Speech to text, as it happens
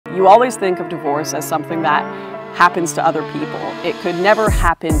You always think of divorce as something that happens to other people. It could never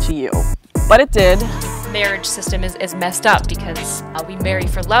happen to you, but it did. Marriage system is messed up because we marry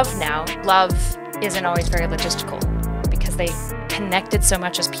for love now. Love isn't always very logistical because they connected so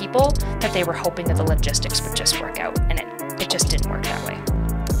much as people that they were hoping that the logistics would just work out, and it just didn't work that way.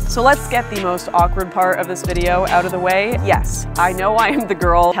 So let's get the most awkward part of this video out of the way. Yes, I know I am the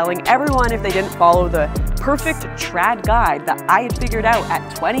girl telling everyone if they didn't follow the perfect trad guide that I had figured out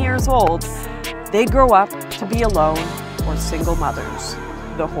at 20 years old, they grow up to be alone or single mothers.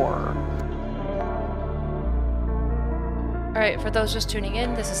 The horror. All right, for those just tuning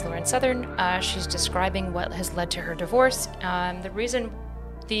in, this is Lauren Southern. She's describing what has led to her divorce. Probably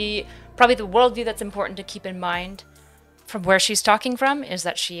the worldview that's important to keep in mind from where she's talking from is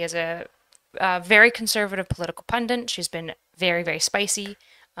that she is a very conservative political pundit. She's been very, very spicy.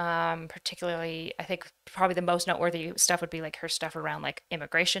 Particularly, I think probably the most noteworthy stuff would be like her stuff around like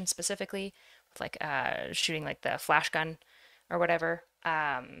immigration specifically, with like shooting like the flash gun or whatever.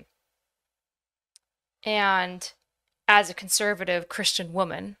 And as a conservative Christian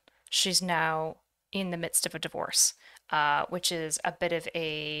woman, she's now in the midst of a divorce, which is a bit of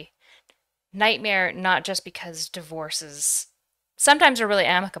a nightmare, not just because divorces sometimes are really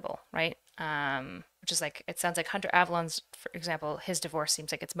amicable, right? Which is like, it sounds like Hunter Avalon's, for example, his divorce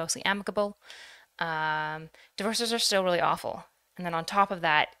seems like it's mostly amicable. Divorces are still really awful. And then on top of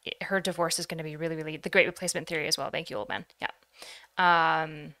that, her divorce is going to be really, really, the great replacement theory as well. Thank you, old man. Yeah.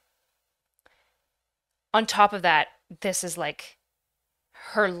 On top of that, this is like,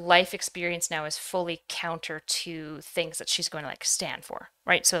 her life experience now is fully counter to things that she's going to like stand for,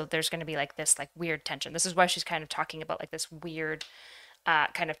 right? So there's going to be like this like weird tension. This is why she's kind of talking about like this weird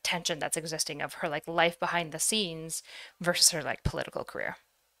kind of tension that's existing of her like life behind the scenes versus her like political career.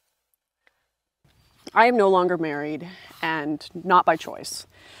 I am no longer married, and not by choice.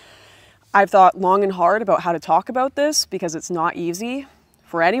 I've thought long and hard about how to talk about this because it's not easy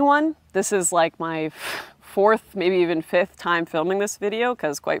for anyone. This is like my fourth, maybe even fifth time filming this video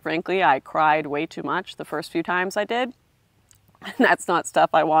because quite frankly, I cried way too much the first few times I did. And that's not stuff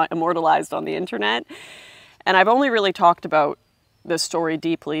I want immortalized on the internet. And I've only really talked about this story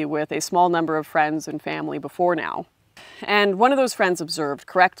deeply with a small number of friends and family before now. And one of those friends observed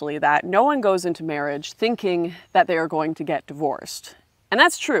correctly that no one goes into marriage thinking that they are going to get divorced. And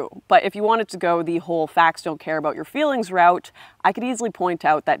that's true, but if you wanted to go the whole facts don't care about your feelings route, I could easily point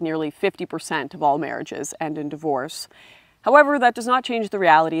out that nearly 50% of all marriages end in divorce. However, that does not change the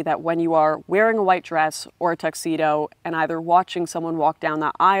reality that when you are wearing a white dress or a tuxedo and either watching someone walk down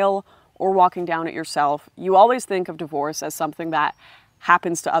that aisle or walking down it yourself, you always think of divorce as something that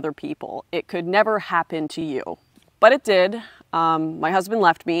happens to other people. It could never happen to you. But it did. My husband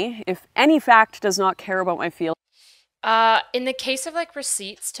left me. If any fact does not care about my feelings, in the case of like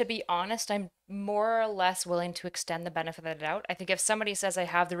receipts, to be honest, I'm more or less willing to extend the benefit of the doubt. I think if somebody says I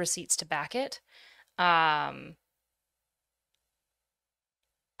have the receipts to back it, I'm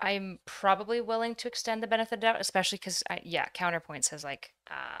probably willing to extend the benefit of the doubt, especially because, yeah, Counterpoints has like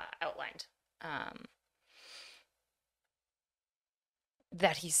outlined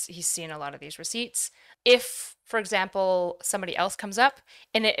that he's seen a lot of these receipts. If, for example, somebody else comes up,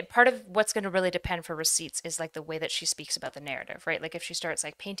 and part of what's going to really depend for receipts is like the way that she speaks about the narrative, right? Like if she starts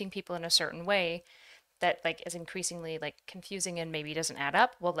like painting people in a certain way that like is increasingly like confusing and maybe doesn't add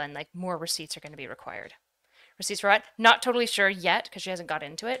up, well then like more receipts are going to be required. Receipts for what? Not totally sure yet because she hasn't got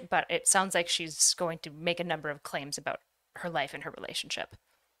into it, but it sounds like she's going to make a number of claims about her life and her relationship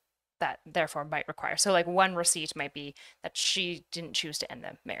that therefore might require. So like one receipt might be that she didn't choose to end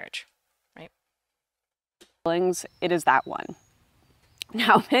the marriage, right? It is that one.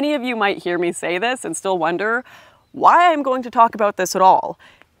 Now, many of you might hear me say this and still wonder why I'm going to talk about this at all,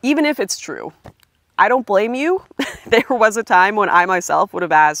 even if it's true. I don't blame you. There was a time when I myself would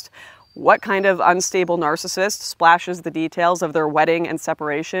have asked, what kind of unstable narcissist splashes the details of their wedding and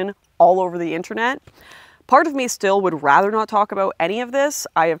separation all over the internet? Part of me still would rather not talk about any of this.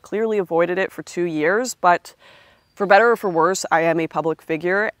 I have clearly avoided it for 2 years, but for better or for worse, I am a public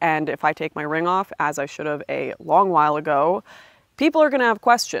figure, and if I take my ring off, as I should have a long while ago, people are going to have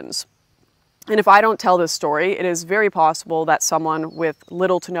questions. And if I don't tell this story, it is very possible that someone with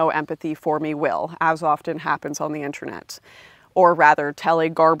little to no empathy for me will, as often happens on the internet. Or rather, tell a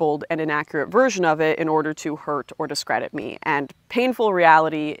garbled and inaccurate version of it in order to hurt or discredit me. And painful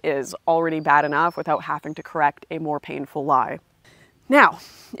reality is already bad enough without having to correct a more painful lie. Now,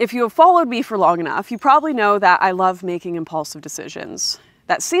 if you have followed me for long enough, you probably know that I love making impulsive decisions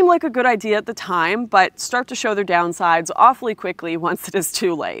that seem like a good idea at the time, but start to show their downsides awfully quickly once it is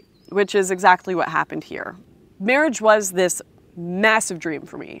too late, which is exactly what happened here. Marriage was this massive dream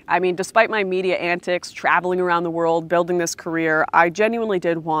for me. I mean, despite my media antics, traveling around the world, building this career, I genuinely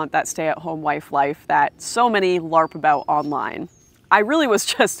did want that stay-at-home wife life that so many LARP about online. I really was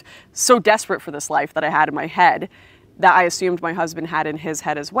just so desperate for this life that I had in my head that I assumed my husband had in his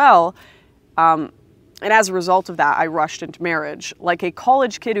head as well. And as a result of that, I rushed into marriage. Like a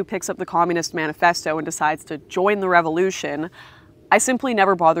college kid who picks up the Communist Manifesto and decides to join the revolution, I simply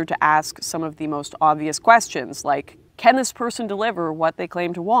never bothered to ask some of the most obvious questions, like, can this person deliver what they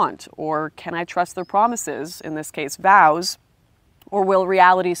claim to want? Or can I trust their promises, in this case vows, or will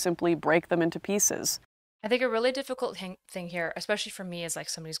reality simply break them into pieces? I think a really difficult thing here, especially for me as like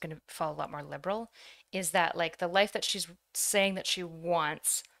somebody who's going to fall a lot more liberal, is that like the life that she's saying that she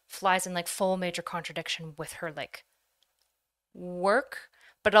wants flies in like full major contradiction with her like work,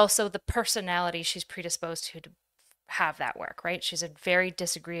 but also the personality she's predisposed to have that work, right? She's a very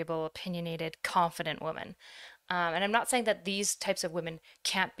disagreeable, opinionated, confident woman. And I'm not saying that these types of women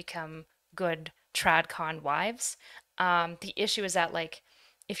can't become good tradcon wives. The issue is that like,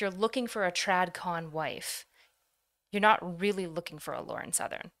 if you're looking for a tradcon wife, you're not really looking for a Lauren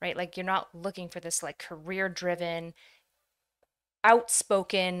Southern, right? Like you're not looking for this like career-driven,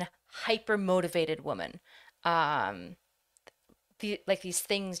 outspoken, hyper-motivated woman. These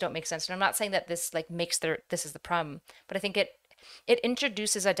things don't make sense. And I'm not saying that this like this is the problem, but I think it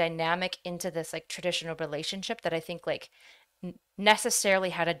introduces a dynamic into this like traditional relationship that I think like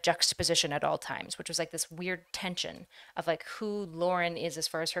necessarily had a juxtaposition at all times, which was like this weird tension of like who Lauren is as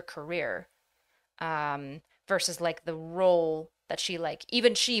far as her career, versus like the role that she like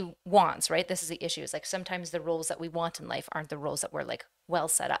even she wants, right? This is the issue. Is like sometimes the roles that we want in life aren't the roles that we're like well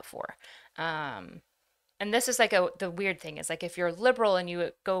set up for. And this is like the weird thing is like if you're liberal and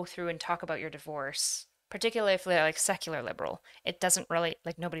you go through and talk about your divorce, particularly if they're like secular liberal, it doesn't really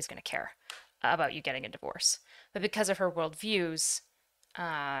like nobody's going to care about you getting a divorce. But because of her worldviews,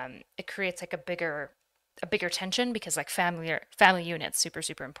 it creates like a bigger tension because like family unit's super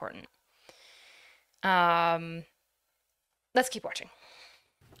important. Let's keep watching.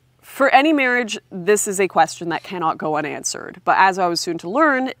 For any marriage, this is a question that cannot go unanswered. But as I was soon to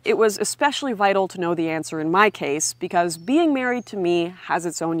learn, it was especially vital to know the answer in my case because being married to me has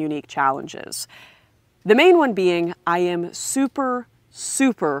its own unique challenges. The main one being I am super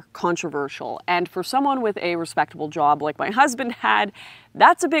controversial. And for someone with a respectable job like my husband had,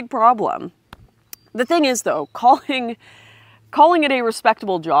 that's a big problem. The thing is though, calling it a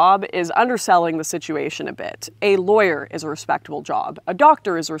respectable job is underselling the situation a bit. A lawyer is a respectable job. A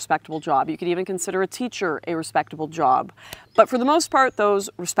doctor is a respectable job. You could even consider a teacher a respectable job. But for the most part, those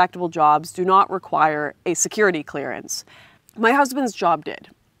respectable jobs do not require a security clearance. My husband's job did.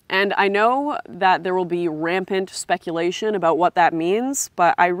 And I know that there will be rampant speculation about what that means,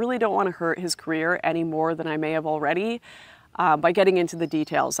 but I really don't want to hurt his career any more than I may have already by getting into the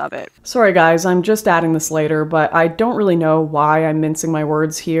details of it. Sorry guys, I'm just adding this later, but I don't really know why I'm mincing my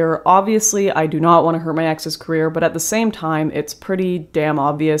words here. Obviously, I do not want to hurt my ex's career, but at the same time, it's pretty damn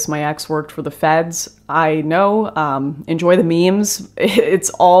obvious my ex worked for the feds. I know, enjoy the memes. It's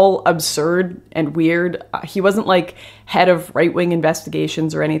all absurd and weird. He wasn't like head of right-wing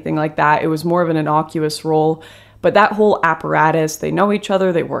investigations or anything like that. It was more of an innocuous role. But that whole apparatus, they know each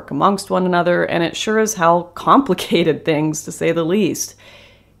other, they work amongst one another, and it sure as hell complicated things, to say the least.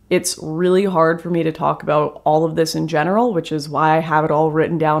 It's really hard for me to talk about all of this in general, which is why I have it all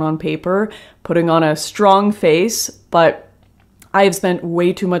written down on paper, putting on a strong face, but I have spent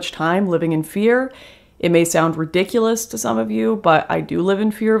way too much time living in fear. It may sound ridiculous to some of you, but I do live in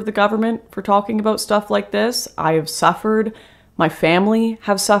fear of the government for talking about stuff like this. I have suffered. My family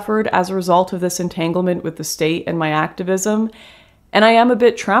have suffered as a result of this entanglement with the state and my activism, and I am a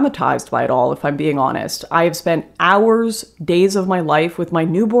bit traumatized by it all, if I'm being honest. I have spent hours, days of my life with my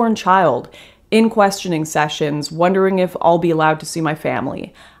newborn child in questioning sessions, wondering if I'll be allowed to see my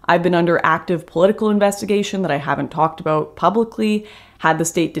family. I've been under active political investigation that I haven't talked about publicly, had the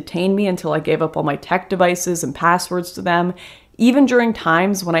state detain me until I gave up all my tech devices and passwords to them, even during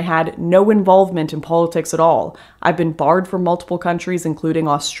times when I had no involvement in politics at all. I've been barred from multiple countries, including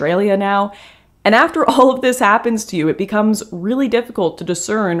Australia now. And after all of this happens to you, it becomes really difficult to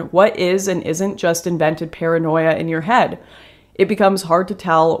discern what is and isn't just invented paranoia in your head. It becomes hard to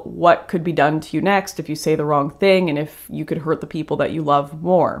tell what could be done to you next if you say the wrong thing and if you could hurt the people that you love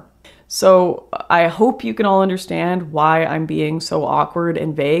more. So I hope you can all understand why I'm being so awkward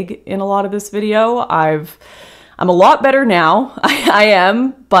and vague in a lot of this video. I'm a lot better now. I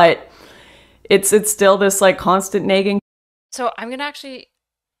am, but it's still this like constant nagging. So I'm gonna actually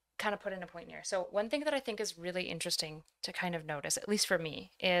kind of put in a point here. So one thing that I think is really interesting to kind of notice, at least for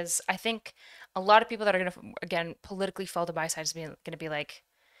me, is I think a lot of people that are going to, again, politically fall to my side is going to be like,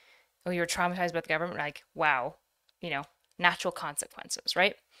 oh, you're traumatized about the government? Like, wow, natural consequences,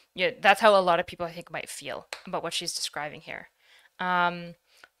 right? Yeah, that's how a lot of people I think might feel about what she's describing here.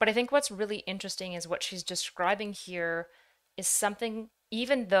 But I think what's really interesting is what she's describing here is something,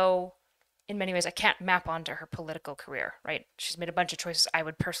 even though in many ways I can't map onto her political career, right? She's made a bunch of choices I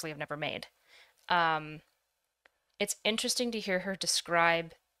would personally have never made. It's interesting to hear her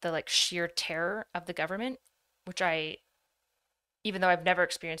describe the like sheer terror of the government, which even though I've never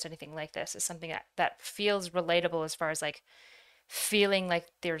experienced anything like this, is something that feels relatable as far as like feeling like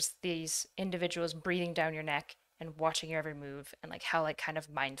there's these individuals breathing down your neck and watching your every move, and like how like kind of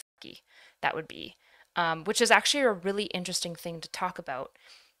mindfucky that would be, which is actually a really interesting thing to talk about.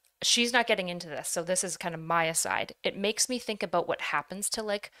 She's not getting into this, so this is kind of my aside. It makes me think about what happens to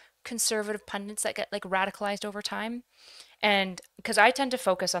like conservative pundits that get like radicalized over time. And because I tend to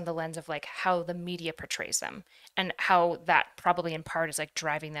focus on the lens of like how the media portrays them and how that probably in part is like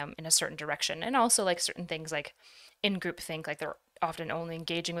driving them in a certain direction. And also like certain things like in group think, like they're often only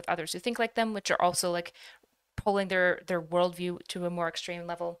engaging with others who think like them, which are also like pulling their worldview to a more extreme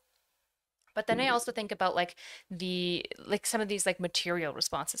level. But then I also think about like some of these like material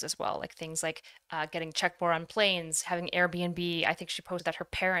responses as well, like things like getting checked more on planes, having Airbnb. I think she posted that her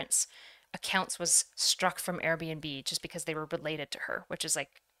parents' accounts was struck from Airbnb just because they were related to her, which is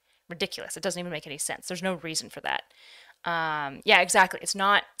like ridiculous. It doesn't even make any sense. There's no reason for that. Yeah, exactly. It's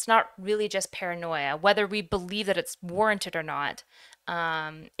not really just paranoia, whether we believe that it's warranted or not.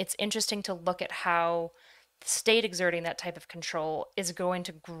 It's interesting to look at how the state exerting that type of control is going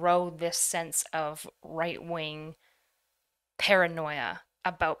to grow this sense of right-wing paranoia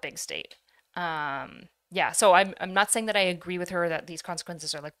about big state. Yeah, so I'm not saying that I agree with her that these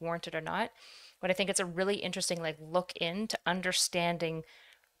consequences are like warranted or not, but I think it's a really interesting like look into understanding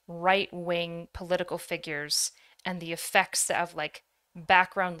right-wing political figures and the effects of like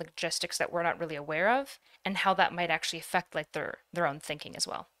background logistics that we're not really aware of, and how that might actually affect like their own thinking as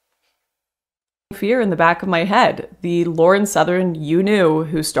well. Fear in the back of my head. The Lauren Southern you knew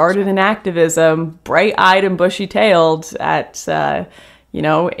who started in activism, bright-eyed and bushy-tailed at,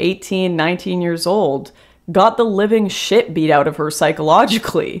 18, 19 years old, got the living shit beat out of her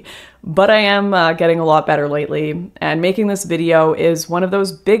psychologically. But I am getting a lot better lately, and making this video is one of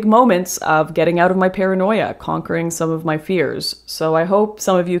those big moments of getting out of my paranoia, conquering some of my fears. So I hope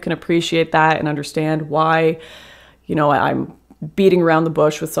some of you can appreciate that and understand why, I'm beating around the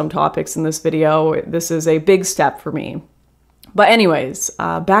bush with some topics in this video. This is a big step for me. But anyways,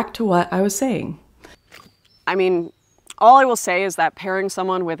 back to what I was saying. I mean, all I will say is that pairing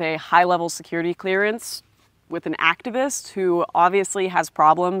someone with a high-level security clearance with an activist who obviously has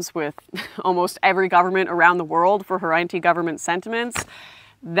problems with almost every government around the world for her anti-government sentiments,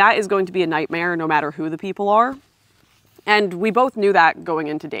 that is going to be a nightmare no matter who the people are. And we both knew that going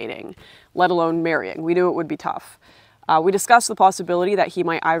into dating, let alone marrying. We knew it would be tough. We discussed the possibility that he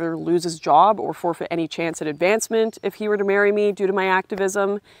might either lose his job or forfeit any chance at advancement if he were to marry me due to my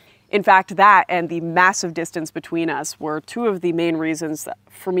activism. In fact, that and the massive distance between us were two of the main reasons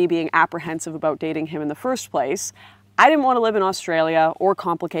for me being apprehensive about dating him in the first place. I didn't want to live in Australia or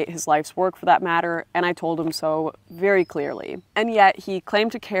complicate his life's work for that matter, and I told him so very clearly. And yet he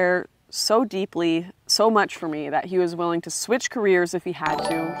claimed to care so deeply, so much for me that he was willing to switch careers if he had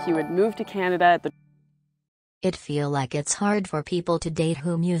to. He would move to Canada at the It feel like it's hard for people to date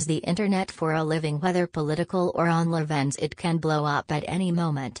whom use the internet for a living, whether political or on events. It can blow up at any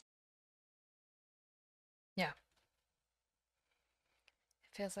moment. Yeah.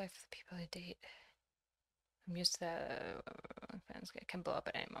 It feels like the people I date, I'm used to fans can blow up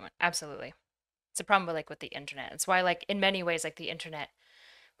at any moment. Absolutely. It's a problem with the internet. It's why in many ways the internet,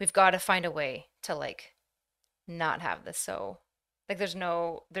 we've got to find a way to not have this so there's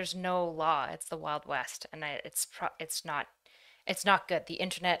no law. It's the Wild West, and it's not good. The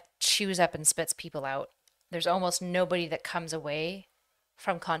internet chews up and spits people out. There's almost nobody that comes away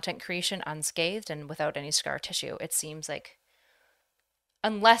from content creation unscathed and without any scar tissue. It seems like,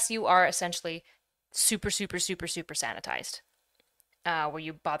 unless you are essentially super sanitized, where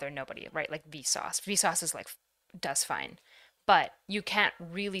you bother nobody, right? Like Vsauce. Vsauce is does fine, but you can't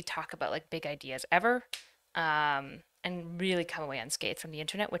really talk about big ideas ever. And really come away unscathed from the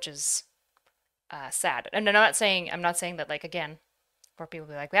internet, which is sad. And I'm not saying that again, where people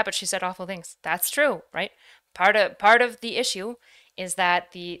be like, yeah, but she said awful things. That's true, right? Part of the issue is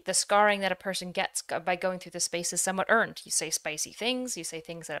that the scarring that a person gets by going through the space is somewhat earned. You say spicy things, you say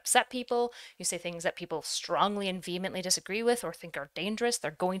things that upset people, you say things that people strongly and vehemently disagree with or think are dangerous.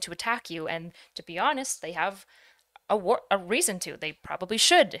 They're going to attack you, and to be honest, they have a reason to. They probably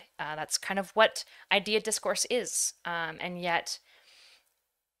should. That's kind of what idea discourse is, and yet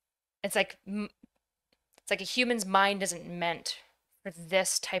it's like a human's mind isn't meant for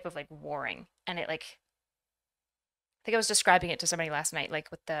this type of like warring, and it like. I think I was describing it to somebody last night, like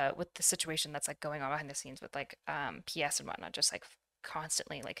with the situation that's like going on behind the scenes with like PS and whatnot, just like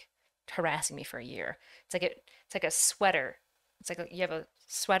constantly like harassing me for a year. It's like a sweater. It's like you have a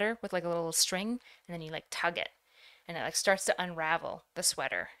sweater with like a little string, and then you like tug it, and it like starts to unravel the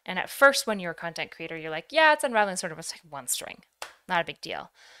sweater. And at first, when you're a content creator, you're like, yeah, it's unraveling sort of it's like one string, not a big deal.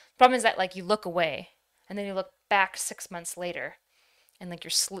 The problem is that like you look away, and then you look back 6 months later, and like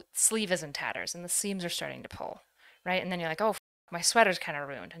your sleeve is in tatters, and the seams are starting to pull. Right? And then you're like, oh, my sweater's kind of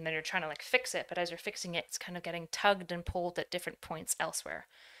ruined. And then you're trying to like fix it. But as you're fixing it, it's kind of getting tugged and pulled at different points elsewhere.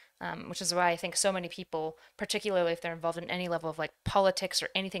 Which is why I think so many people, particularly if they're involved in any level of like politics or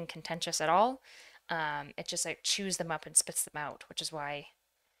anything contentious at all, it just like chews them up and spits them out. Which is why,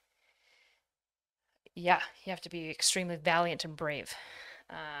 yeah, you have to be extremely valiant and brave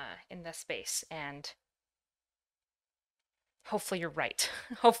in this space. And hopefully you're right.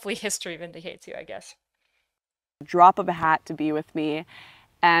 Hopefully history vindicates you, I guess. Drop of a hat to be with me.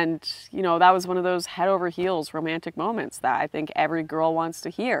 And, you know, that was one of those head over heels romantic moments that I think every girl wants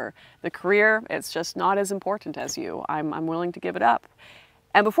to hear. The career, it's just not as important as you. I'm willing to give it up.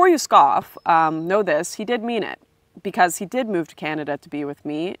 And before you scoff, know this, he did mean it, because he did move to Canada to be with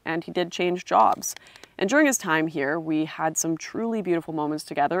me, and he did change jobs. And during his time here, we had some truly beautiful moments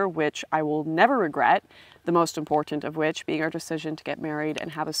together, which I will never regret, the most important of which being our decision to get married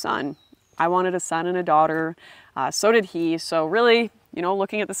and have a son. I wanted a son and a daughter, so did he. So really, you know,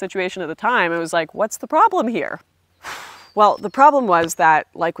 looking at the situation at the time, it was like, what's the problem here? Well, the problem was that,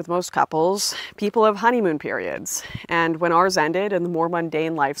 like with most couples, people have honeymoon periods. And when ours ended and the more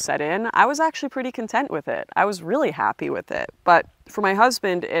mundane life set in, I was actually pretty content with it. I was really happy with it. But for my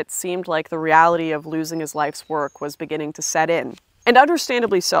husband, it seemed like the reality of losing his life's work was beginning to set in. And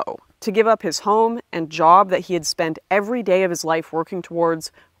understandably so. To give up his home and job that he had spent every day of his life working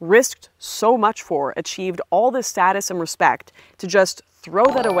towards, risked so much for, achieved all this status and respect, to just throw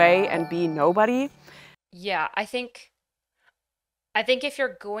that away and be nobody. Yeah, I think if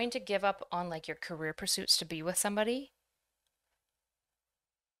you're going to give up on like your career pursuits to be with somebody,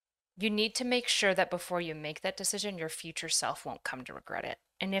 you need to make sure that before you make that decision, your future self won't come to regret it.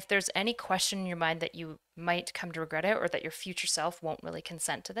 And if there's any question in your mind that you might come to regret it, or that your future self won't really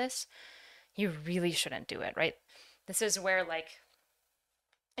consent to this, you really shouldn't do it, right? This is where, like,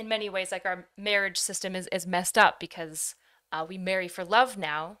 in many ways, like our marriage system is messed up, because we marry for love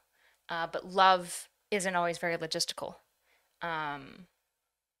now, but love isn't always very logistical. So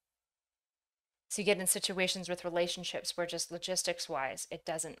you get in situations with relationships where just logistics-wise, it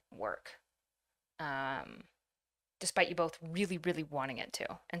doesn't work. Despite you both really, really wanting it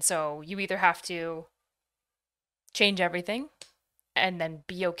to. And so you either have to change everything and then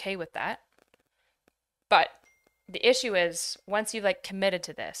be okay with that. But the issue is, once you've like committed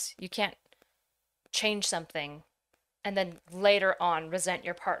to this, you can't change something and then later on resent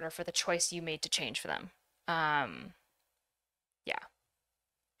your partner for the choice you made to change for them. Yeah.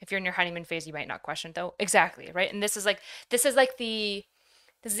 If you're in your honeymoon phase, you might not question it though. Exactly, right? And this is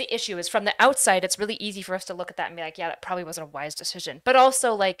the issue, is from the outside, it's really easy for us to look at that and be like, yeah, that probably wasn't a wise decision. But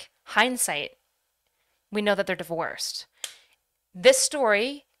also, like, hindsight, we know that they're divorced. This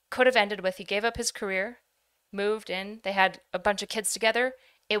story could have ended with he gave up his career, moved in, they had a bunch of kids together.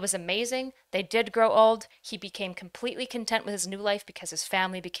 It was amazing. They did grow old. He became completely content with his new life because his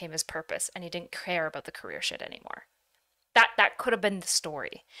family became his purpose, and he didn't care about the career shit anymore. That could have been the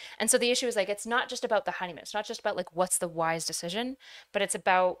story. And so the issue is, like, it's not just about the honeymoon. It's not just about, like, what's the wise decision, but it's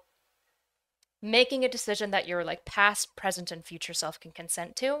about making a decision that your, like, past, present, and future self can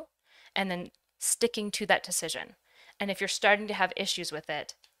consent to, and then sticking to that decision. And if you're starting to have issues with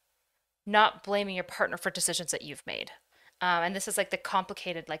it, not blaming your partner for decisions that you've made. And this is, like, the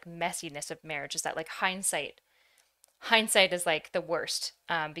complicated, like, messiness of marriage, is that, like, hindsight is like the worst,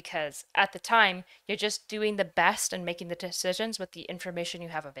 because at the time you're just doing the best and making the decisions with the information you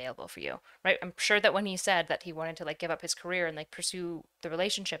have available for you, right? I'm sure that when he said that he wanted to like give up his career and like pursue the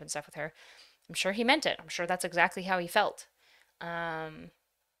relationship and stuff with her, I'm sure he meant it. I'm sure that's exactly how he felt. Yeah.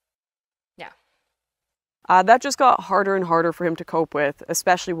 That just got harder and harder for him to cope with,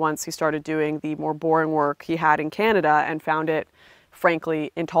 especially once he started doing the more boring work he had in Canada and found it,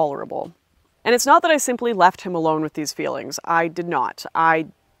 frankly, intolerable. And it's not that I simply left him alone with these feelings. I did not. I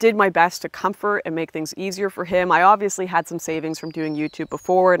did my best to comfort and make things easier for him. I obviously had some savings from doing YouTube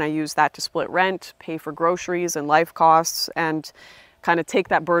before, and I used that to split rent, pay for groceries and life costs, and kind of take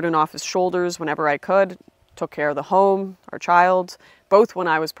that burden off his shoulders whenever I could. Took care of the home, our child, both when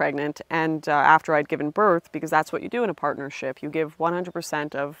I was pregnant and after I'd given birth, because that's what you do in a partnership. You give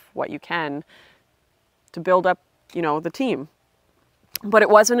 100% of what you can to build up, you know, the team. But it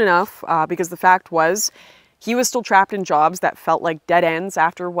wasn't enough because the fact was he was still trapped in jobs that felt like dead ends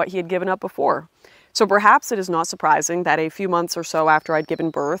after what he had given up before. So perhaps it is not surprising that a few months or so after I'd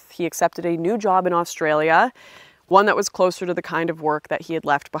given birth, he accepted a new job in Australia, one that was closer to the kind of work that he had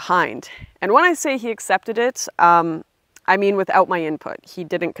left behind. And when I say he accepted it, I mean without my input. He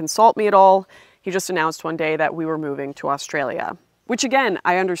didn't consult me at all. He just announced one day that we were moving to Australia. Which again,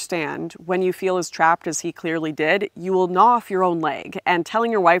 I understand. When you feel as trapped as he clearly did, you will gnaw off your own leg, and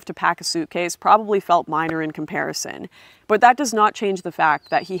telling your wife to pack a suitcase probably felt minor in comparison. But that does not change the fact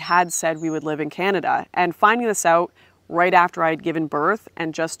that he had said we would live in Canada, and finding this out right after I had given birth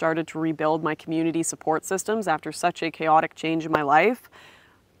and just started to rebuild my community support systems after such a chaotic change in my life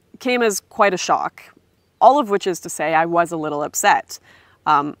came as quite a shock. All of which is to say I was a little upset.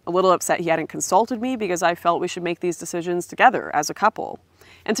 A little upset he hadn't consulted me because I felt we should make these decisions together as a couple.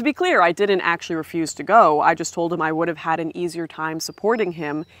 And to be clear, I didn't actually refuse to go. I just told him I would have had an easier time supporting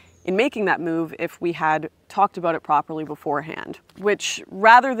him in making that move if we had talked about it properly beforehand. Which,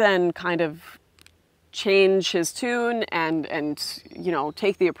 rather than kind of change his tune and you know,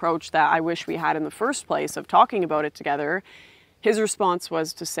 take the approach that I wish we had in the first place of talking about it together, his response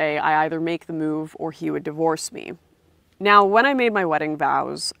was to say I either make the move or he would divorce me. Now, when I made my wedding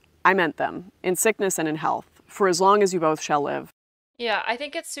vows, I meant them, in sickness and in health, for as long as you both shall live. Yeah, I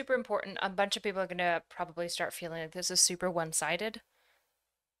think it's super important. A bunch of people are going to probably start feeling like this is super one-sided.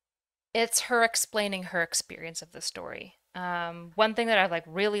 It's her explaining her experience of the story. One thing that I've like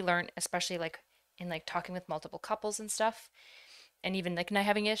really learned, especially like in like talking with multiple couples and stuff, and even like not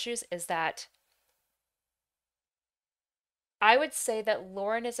having issues, is that I would say that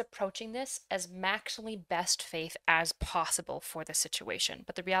Lauren is approaching this as maximally best faith as possible for the situation.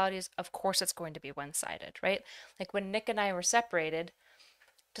 But the reality is, of course, it's going to be one-sided, right? Like when Nick and I were separated,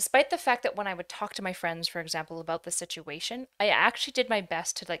 despite the fact that when I would talk to my friends, for example, about the situation, I actually did my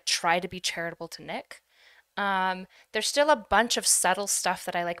best to like try to be charitable to Nick. There's still a bunch of subtle stuff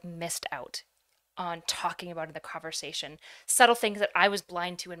that I like missed out on talking about in the conversation. Subtle things that I was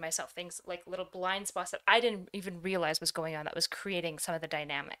blind to in myself, things like little blind spots that I didn't even realize was going on that was creating some of the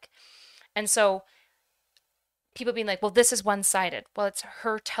dynamic. And so people being like, well, this is one-sided. Well, it's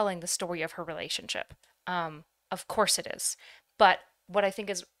her telling the story of her relationship. Of course it is. But what I think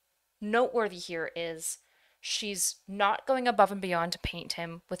is noteworthy here is she's not going above and beyond to paint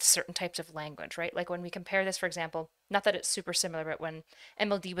him with certain types of language, right? Like when we compare this, for example, not that it's super similar, but when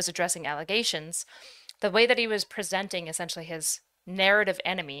MLD was addressing allegations, the way that he was presenting essentially his narrative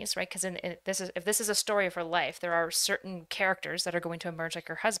enemies, right? Because if this is a story of her life, there are certain characters that are going to emerge like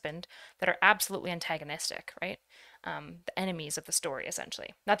her husband that are absolutely antagonistic, right? The enemies of the story,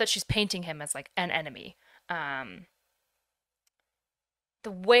 essentially. Not that she's painting him as like an enemy.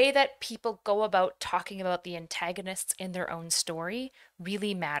 The way that people go about talking about the antagonists in their own story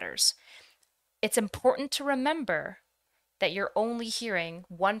really matters. It's important to remember that you're only hearing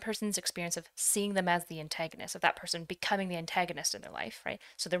one person's experience of seeing them as the antagonist, of that person becoming the antagonist in their life, right?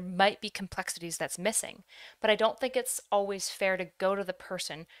 So there might be complexities that's missing. But I don't think it's always fair to go to the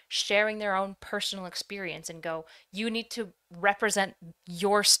person sharing their own personal experience and go, you need to represent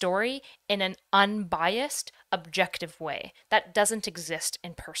your story in an unbiased, objective way. That doesn't exist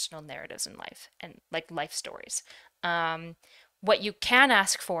in personal narratives in life and like life stories. What you can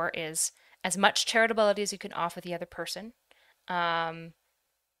ask for is as much charitability as you can offer the other person. Not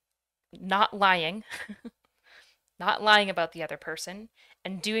lying, not lying about the other person,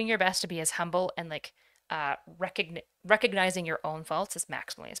 and doing your best to be as humble and like recognizing your own faults as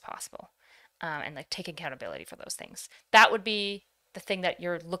maximally as possible, and like take accountability for those things. That would be the thing that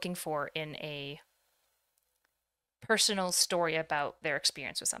you're looking for in a personal story about their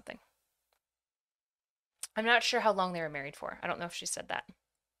experience with something. I'm not sure how long they were married for. I don't know if she said that.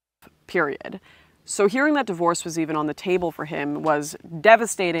 Period. So hearing that divorce was even on the table for him was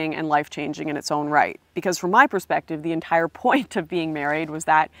devastating and life-changing in its own right. Because from my perspective, the entire point of being married was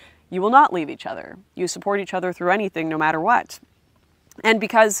that you will not leave each other. You support each other through anything, no matter what. And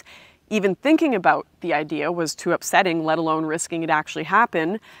because even thinking about the idea was too upsetting, let alone risking it actually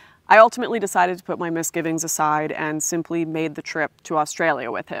happen, I ultimately decided to put my misgivings aside and simply made the trip to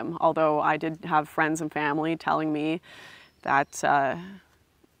Australia with him. Although I did have friends and family telling me that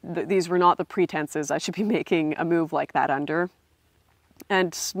these were not the pretenses I should be making a move like that under.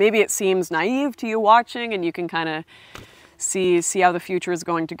 And maybe it seems naive to you watching, and you can kind of see how the future is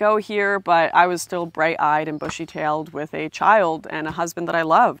going to go here, but I was still bright-eyed and bushy-tailed with a child and a husband that I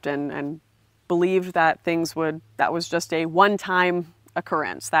loved, and believed that that was just a one-time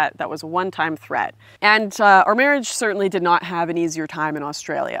occurrence, that was a one-time threat. And our marriage certainly did not have an easier time in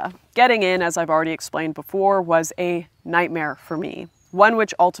Australia. Getting in, as I've already explained before, was a nightmare for me, one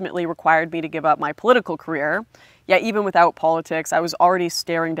which ultimately required me to give up my political career. Yet even without politics, I was already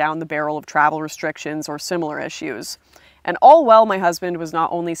staring down the barrel of travel restrictions or similar issues. And all while my husband was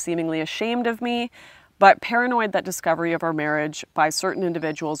not only seemingly ashamed of me, but paranoid that discovery of our marriage by certain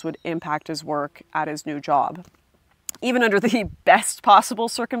individuals would impact his work at his new job. Even under the best possible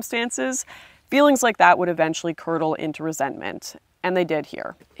circumstances, feelings like that would eventually curdle into resentment, and they did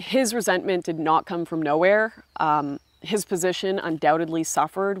here. His resentment did not come from nowhere. His position undoubtedly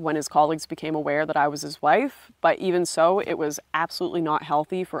suffered when his colleagues became aware that I was his wife, but even so, it was absolutely not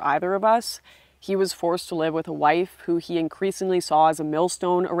healthy for either of us. He was forced to live with a wife who he increasingly saw as a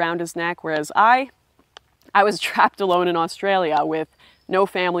millstone around his neck, whereas I was trapped alone in Australia with no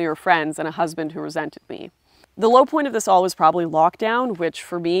family or friends and a husband who resented me. The low point of this all was probably lockdown, which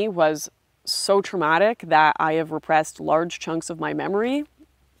for me was so traumatic that I have repressed large chunks of my memory.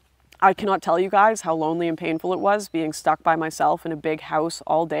 I cannot tell you guys how lonely and painful it was being stuck by myself in a big house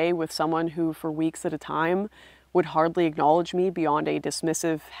all day with someone who for weeks at a time would hardly acknowledge me beyond a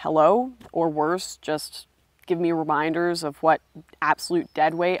dismissive hello, or worse, just give me reminders of what absolute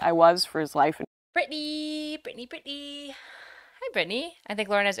deadweight I was for his life. Brittany. Hi, Brittany. I think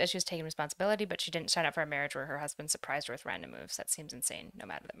Lauren has issues taking responsibility, but she didn't sign up for a marriage where her husband surprised her with random moves. That seems insane, no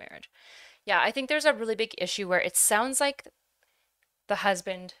matter the marriage. Yeah, I think there's a really big issue where it sounds like the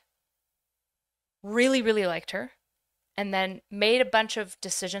husband really, really liked her and then made a bunch of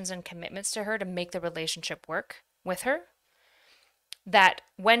decisions and commitments to her to make the relationship work with her. That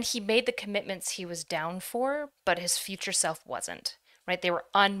when he made the commitments he was down for, but his future self wasn't, right? They were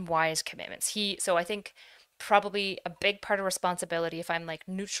unwise commitments. So I think probably a big part of responsibility, if I'm like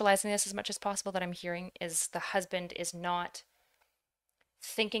neutralizing this as much as possible that I'm hearing, is the husband is not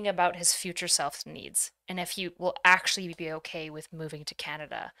thinking about his future self's needs and if he will actually be okay with moving to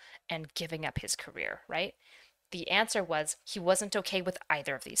Canada and giving up his career, right? The answer was he wasn't okay with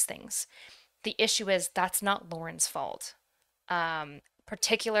either of these things. The issue is that's not Lauren's fault,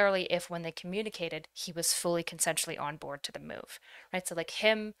 particularly if when they communicated, he was fully consensually on board to the move, right? So like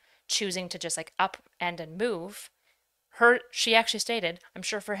him choosing to just like upend and move, she actually stated, I'm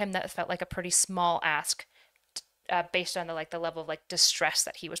sure for him that felt like a pretty small ask based on the level of like distress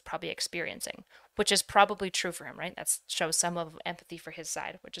that he was probably experiencing, which is probably true for him, right? That shows some level of empathy for his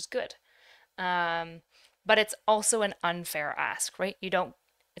side, which is good. But it's also an unfair ask, right?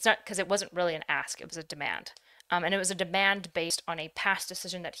 It's not, because it wasn't really an ask, it was a demand. And it was a demand based on a past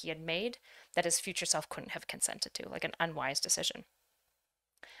decision that he had made that his future self couldn't have consented to, like an unwise decision.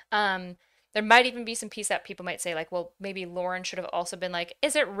 There might even be some piece that people might say like, well, maybe Lauren should have also been like,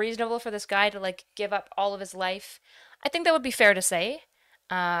 is it reasonable for this guy to like give up all of his life? I think that would be fair to say.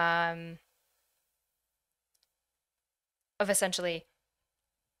 Of essentially,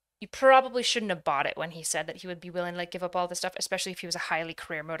 you probably shouldn't have bought it when he said that he would be willing to like give up all this stuff, especially if he was a highly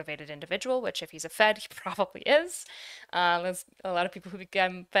career motivated individual, which if he's a Fed, he probably is. There's a lot of people who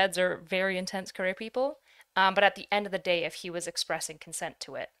become Feds are very intense career people. But at the end of the day, if he was expressing consent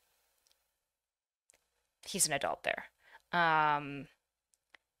to it, he's an adult there.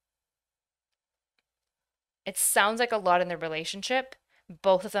 It sounds like a lot in their relationship.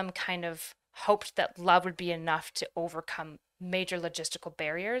 Both of them kind of hoped that love would be enough to overcome major logistical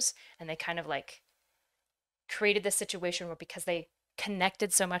barriers, and they kind of like created this situation where because they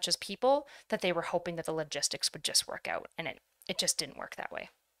connected so much as people that they were hoping that the logistics would just work out, and it just didn't work that way.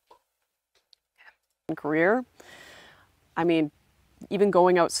 Career. I mean, even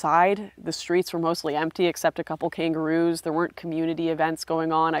going outside, the streets were mostly empty except a couple kangaroos. There weren't community events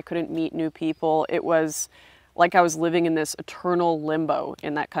going on. I couldn't meet new people. It was like I was living in this eternal limbo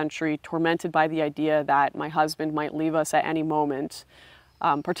in that country, tormented by the idea that my husband might leave us at any moment.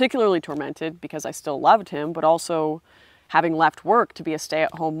 Particularly tormented because I still loved him, but also having left work to be a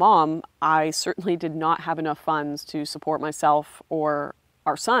stay-at-home mom, I certainly did not have enough funds to support myself or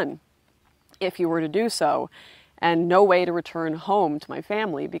our son if he were to do so, and no way to return home to my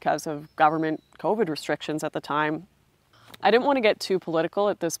family because of government COVID restrictions at the time. I didn't want to get too political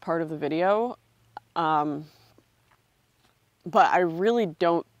at this part of the video, but I really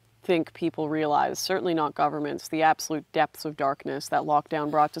don't think people realize, certainly not governments, the absolute depths of darkness that lockdown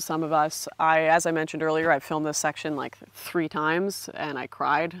brought to some of us. As I mentioned earlier, I filmed this section like 3 times and I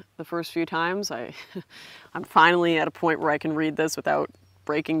cried the first few times. I'm finally at a point where I can read this without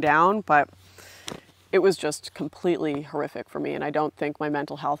breaking down, but it was just completely horrific for me, and I don't think my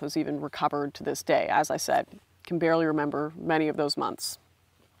mental health has even recovered to this day. As I said, can barely remember many of those months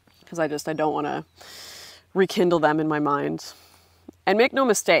because I don't want to rekindle them in my mind. And make no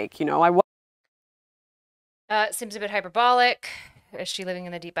mistake, you know, Seems a bit hyperbolic. Is she living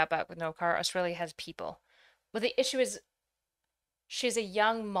in the deep outback with no car? Australia has people. Well, the issue is she's a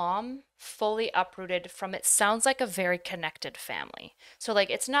young mom, fully uprooted from, it sounds like, a very connected family. So, like,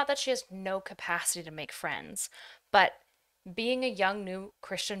 it's not that she has no capacity to make friends, but being a young, new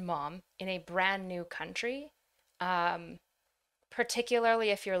Christian mom in a brand new country, particularly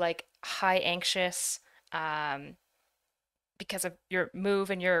if you're, like, high anxious because of your move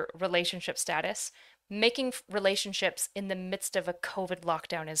and your relationship status, making relationships in the midst of a COVID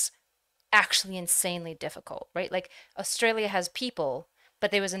lockdown is actually insanely difficult, right? Like, Australia has people,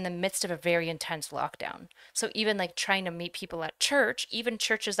 but they was in the midst of a very intense lockdown. So even like trying to meet people at church, even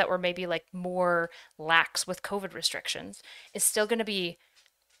churches that were maybe like more lax with COVID restrictions, is still going to be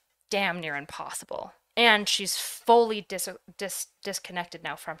damn near impossible. And she's fully disconnected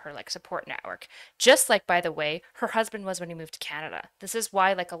now from her like support network. Just like, by the way, her husband was when he moved to Canada. This is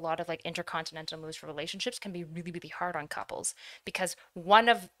why like a lot of like intercontinental moves for relationships can be really, really hard on couples, because one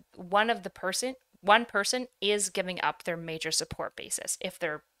person is giving up their major support basis if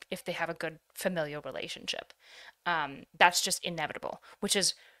they have a good familial relationship. That's just inevitable, which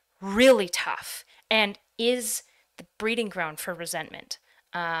is really tough and is the breeding ground for resentment.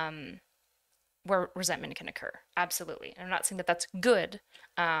 Where resentment can occur. Absolutely. And I'm not saying that that's good,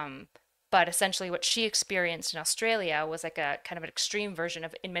 but essentially what she experienced in Australia was like a kind of an extreme version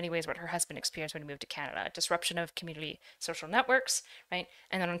of, in many ways, what her husband experienced when he moved to Canada. A disruption of community social networks, right?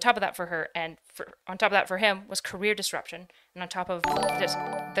 And then on top of that for her, and on top of that for him, was career disruption. And on top of just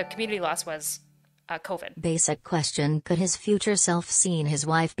the community loss was COVID. Basic question: could his future self seen his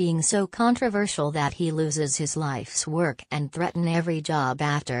wife being so controversial that he loses his life's work and threaten every job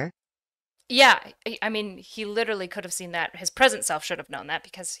after? Yeah, I mean, he literally could have seen that. His present self should have known that,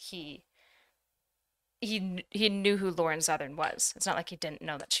 because he knew who Lauren Southern was. It's not like he didn't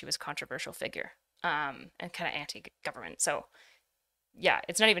know that she was a controversial figure, and kind of anti-government. So, yeah,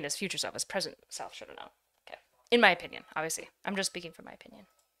 it's not even his future self. His present self should have known. Okay, in my opinion, obviously, I'm just speaking from my opinion.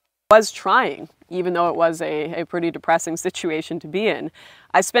 Was trying, even though it was a pretty depressing situation to be in.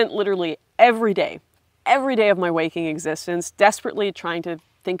 I spent literally every day of my waking existence desperately trying to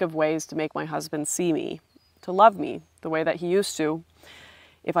think of ways to make my husband see me, to love me the way that he used to.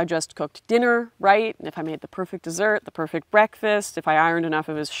 If I just cooked dinner right, and if I made the perfect dessert, the perfect breakfast, if I ironed enough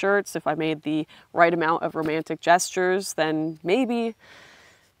of his shirts, if I made the right amount of romantic gestures, then maybe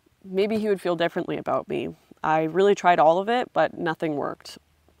he would feel differently about me. I really tried all of it, but nothing worked.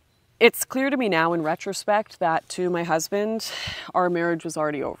 It's clear to me now in retrospect that to my husband, our marriage was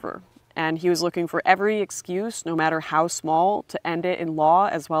already over. And he was looking for every excuse, no matter how small, to end it in law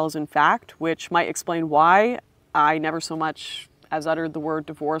as well as in fact, which might explain why I never so much as uttered the word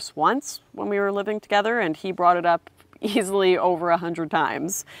divorce once when we were living together, and he brought it up easily over 100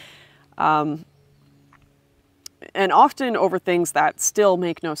 times. And often over things that still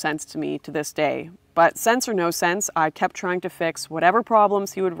make no sense to me to this day. But sense or no sense, I kept trying to fix whatever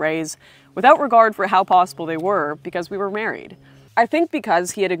problems he would raise without regard for how possible they were, because we were married. I think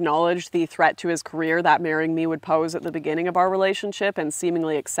because he had acknowledged the threat to his career that marrying me would pose at the beginning of our relationship and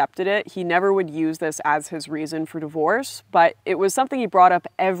seemingly accepted it, he never would use this as his reason for divorce, but it was something he brought up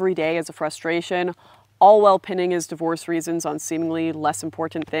every day as a frustration, all while pinning his divorce reasons on seemingly less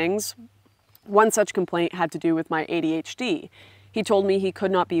important things. One such complaint had to do with my ADHD. He told me he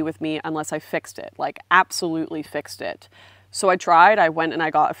could not be with me unless I fixed it, like absolutely fixed it. So I tried. I went and I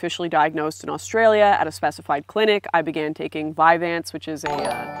got officially diagnosed in Australia at a specified clinic. I began taking Vyvanse, which is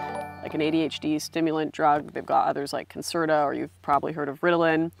like an ADHD stimulant drug. They've got others like Concerta, or you've probably heard of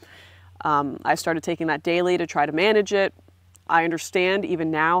Ritalin. I started taking that daily to try to manage it. I understand even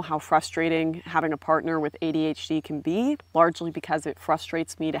now how frustrating having a partner with ADHD can be, largely because it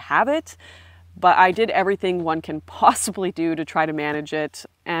frustrates me to have it. But I did everything one can possibly do to try to manage it,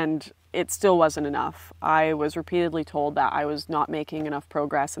 and it still wasn't enough. I was repeatedly told that I was not making enough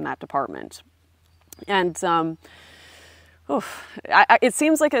progress in that department. And it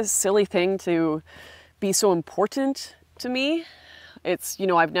seems like a silly thing to be so important to me. It's, you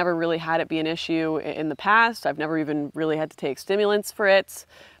know, I've never really had it be an issue in the past. I've never even really had to take stimulants for it.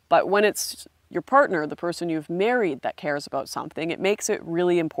 But when it's your partner, the person you've married that cares about something, it makes it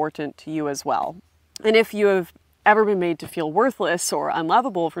really important to you as well. And if you have ever been made to feel worthless or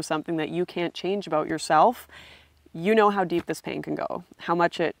unlovable for something that you can't change about yourself, you know how deep this pain can go, how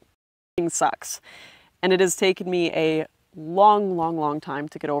much it sucks. And it has taken me a long time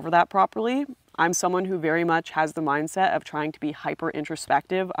to get over that properly. I'm someone who very much has the mindset of trying to be hyper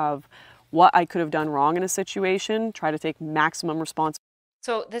introspective of what I could have done wrong in a situation, try to take maximum responsibility.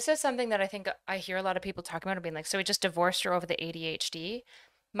 So this is something that I think I hear a lot of people talking about, being like, so we just divorced her over the ADHD.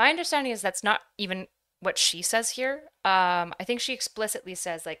 My understanding is that's not even what she says here. I think she explicitly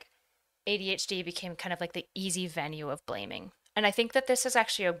says like ADHD became kind of like the easy venue of blaming. And I think that this is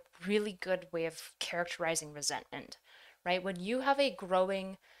actually a really good way of characterizing resentment, right? When you have a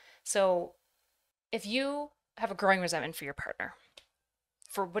growing, so if you have a growing resentment for your partner,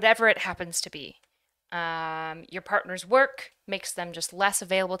 for whatever it happens to be, your partner's work makes them just less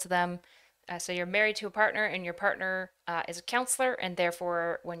available to them. So you're married to a partner and your partner is a counselor, and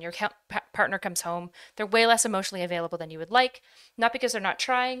therefore when your partner comes home, they're way less emotionally available than you would like, not because they're not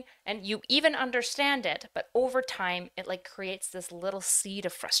trying, and you even understand it, but over time it like creates this little seed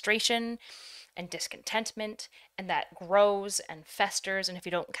of frustration and discontentment, and that grows and festers, and if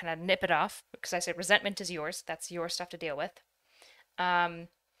you don't kind of nip it off, because I said resentment is yours, that's your stuff to deal with,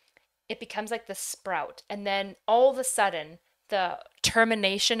 it becomes like the sprout, and then all of a sudden the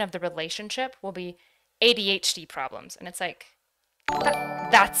termination of the relationship will be ADHD problems. And it's like,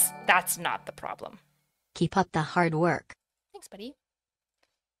 that's not the problem. Keep up the hard work. Thanks, buddy.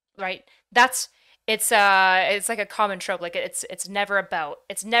 Right? It's like a common trope. Like it's never about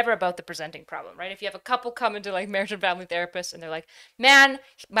the presenting problem, right? If you have a couple come into like marriage and family therapist and they're like, man,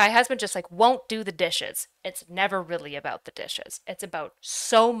 my husband just like won't do the dishes. It's never really about the dishes. It's about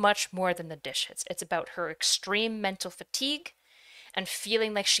so much more than the dishes. It's about her extreme mental fatigue and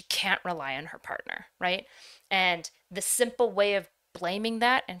feeling like she can't rely on her partner, right? And the simple way of blaming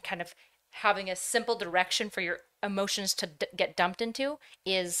that and kind of having a simple direction for your emotions to get dumped into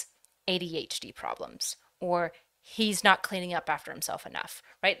is ADHD problems, or he's not cleaning up after himself enough,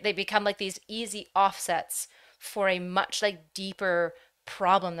 right? They become like these easy offsets for a much like deeper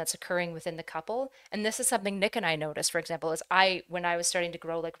problem that's occurring within the couple. And this is something Nick and I noticed, for example, is when I was starting to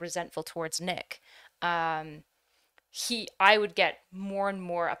grow like resentful towards Nick, I would get more and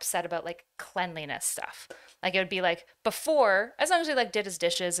more upset about like cleanliness stuff. Like it would be like before, as long as he like did his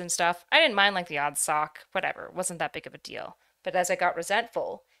dishes and stuff, I didn't mind like the odd sock, whatever. It wasn't that big of a deal. But as I got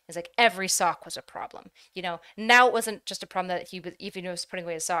resentful, it's like every sock was a problem. You know, now it wasn't just a problem that he was, even though he was putting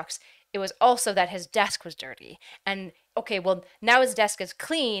away his socks, it was also that his desk was dirty. And okay, well, now his desk is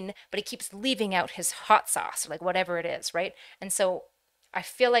clean, but he keeps leaving out his hot sauce, or like whatever it is, right? And so I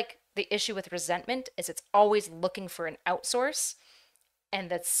feel like the issue with resentment is it's always looking for an outsource, and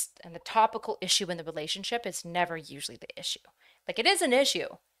the topical issue in the relationship is never usually the issue. Like it is an issue,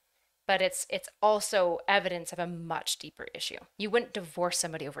 but it's also evidence of a much deeper issue. You wouldn't divorce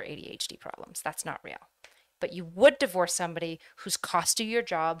somebody over ADHD problems. That's not real. But you would divorce somebody who's cost you your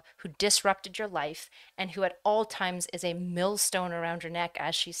job, who disrupted your life, and who at all times is a millstone around your neck,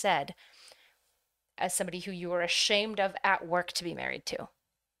 as she said, as somebody who you are ashamed of at work to be married to.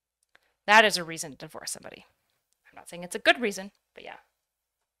 That is a reason to divorce somebody. I'm not saying it's a good reason, but yeah.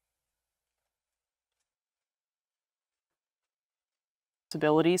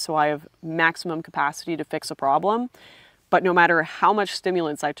 So I have maximum capacity to fix a problem. But no matter how much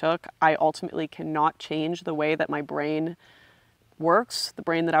stimulants I took, I ultimately cannot change the way that my brain works, the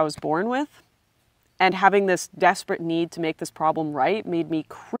brain that I was born with. And having this desperate need to make this problem right made me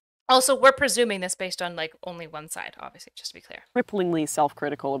also, we're presuming this based on like only one side, obviously, just to be clear. Cripplingly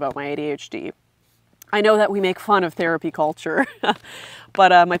self-critical about my ADHD. I know that we make fun of therapy culture,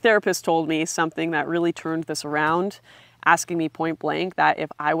 but my therapist told me something that really turned this around, asking me point blank that if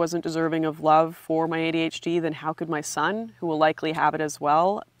I wasn't deserving of love for my ADHD, then how could my son, who will likely have it as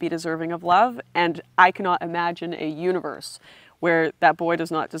well, be deserving of love? And I cannot imagine a universe where that boy does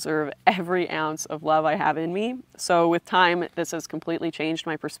not deserve every ounce of love I have in me. So with time, this has completely changed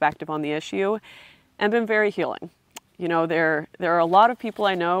my perspective on the issue and been very healing. You know, there are a lot of people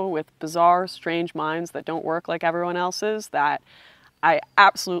I know with bizarre, strange minds that don't work like everyone else's that I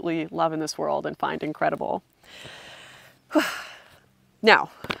absolutely love in this world and find incredible.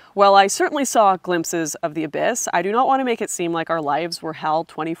 Now, while I certainly saw glimpses of the abyss, I do not want to make it seem like our lives were hell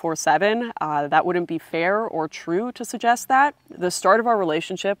 24/7. That wouldn't be fair or true to suggest that. The start of our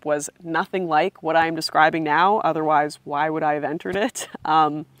relationship was nothing like what I am describing now, otherwise why would I have entered it?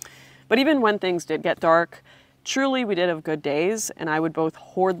 But even when things did get dark, Truly, we did have good days, and I would both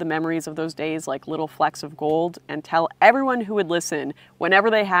hoard the memories of those days like little flecks of gold and tell everyone who would listen whenever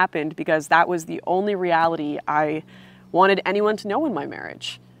they happened, because that was the only reality I wanted anyone to know in my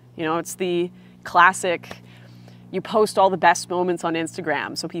marriage. You know, it's the classic, you post all the best moments on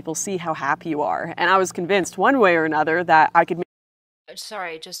Instagram so people see how happy you are. And I was convinced one way or another that I could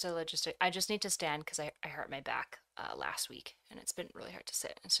Sorry, just a logistic. I just need to stand because I hurt my back last week, and it's been really hard to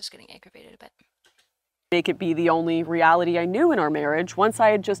sit. It's just getting aggravated a bit. make it be the only reality I knew in our marriage once I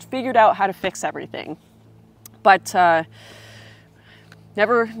had just figured out how to fix everything. But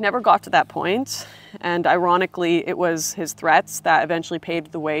never got to that point. And ironically, it was his threats that eventually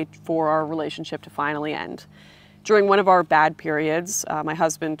paved the way for our relationship to finally end. During one of our bad periods, my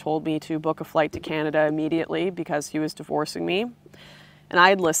husband told me to book a flight to Canada immediately because he was divorcing me. And I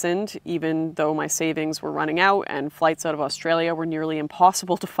had listened, even though my savings were running out and flights out of Australia were nearly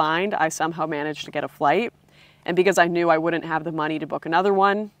impossible to find. I somehow managed to get a flight. And because I knew I wouldn't have the money to book another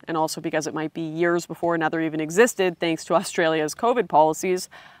one, and also because it might be years before another even existed, thanks to Australia's COVID policies,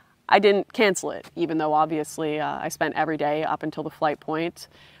 I didn't cancel it, even though obviously I spent every day up until the flight point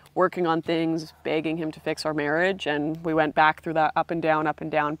working on things, begging him to fix our marriage. And we went back through that up and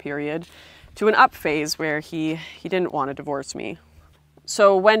down period to an up phase where he didn't want to divorce me.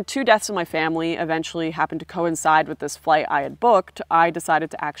 So when 2 deaths in my family eventually happened to coincide with this flight I had booked, I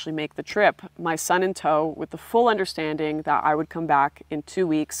decided to actually make the trip, my son in tow, with the full understanding that I would come back in 2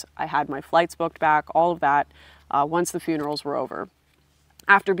 weeks. I had my flights booked back, all of that, once the funerals were over.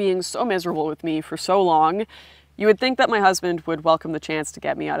 After being so miserable with me for so long, you would think that my husband would welcome the chance to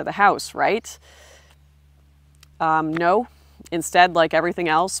get me out of the house, right? No. Instead, like everything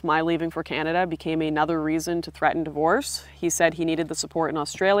else, my leaving for Canada became another reason to threaten divorce. He said he needed the support in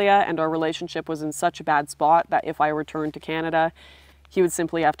Australia, and our relationship was in such a bad spot that if I returned to Canada, he would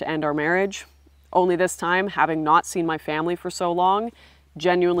simply have to end our marriage. Only this time, having not seen my family for so long,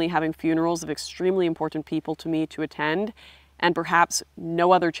 genuinely having funerals of extremely important people to me to attend, and perhaps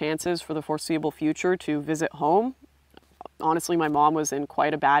no other chances for the foreseeable future to visit home. Honestly, my mom was in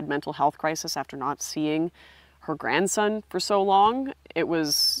quite a bad mental health crisis after not seeing her grandson for so long.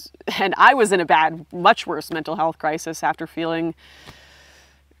 And I was in a bad, much worse mental health crisis after feeling,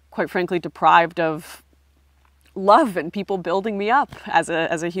 quite frankly, deprived of love and people building me up as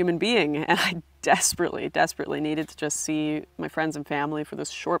a human being. And I desperately needed to just see my friends and family for this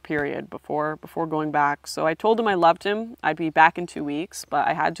short period before going back. So I told him I loved him. I'd be back in 2 weeks, but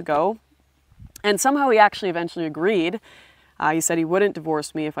I had to go. And somehow he actually eventually agreed. He said he wouldn't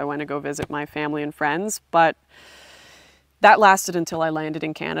divorce me if I went to go visit my family and friends, but that lasted until I landed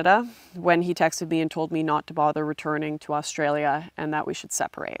in Canada, when he texted me and told me not to bother returning to Australia and that we should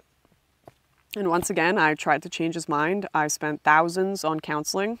separate. And once again, I tried to change his mind. I spent thousands on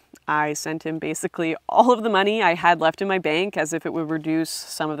counseling. I sent him basically all of the money I had left in my bank as if it would reduce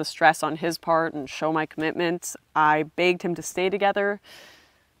some of the stress on his part and show my commitment. I begged him to stay together.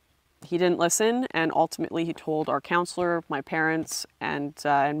 He didn't listen, and ultimately he told our counselor, my parents, and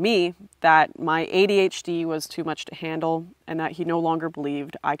me that my ADHD was too much to handle and that he no longer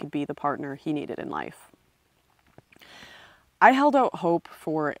believed I could be the partner he needed in life. I held out hope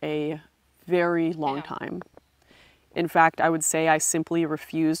for a very long time. In fact, I would say I simply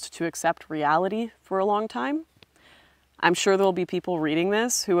refused to accept reality for a long time. I'm sure there will be people reading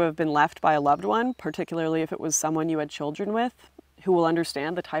this who have been left by a loved one, particularly if it was someone you had children with, who will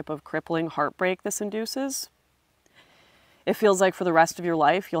understand the type of crippling heartbreak this induces. It feels like for the rest of your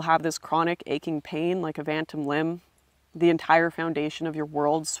life, you'll have this chronic aching pain like a phantom limb, the entire foundation of your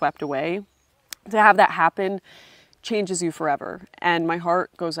world swept away. To have that happen changes you forever. And my heart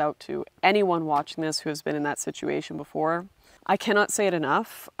goes out to anyone watching this who has been in that situation before. I cannot say it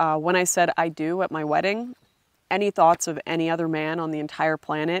enough. When I said I do at my wedding, any thoughts of any other man on the entire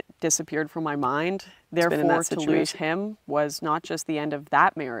planet disappeared from my mind. Therefore, to lose him was not just the end of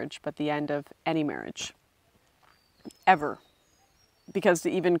that marriage, but the end of any marriage. Ever. Because to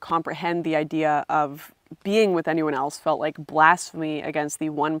even comprehend the idea of being with anyone else felt like blasphemy against the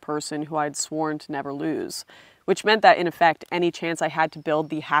one person who I'd sworn to never lose, which meant that in effect, any chance I had to build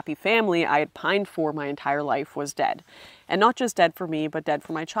the happy family I had pined for my entire life was dead. And not just dead for me, but dead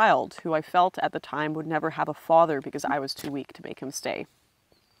for my child, who I felt at the time would never have a father because I was too weak to make him stay.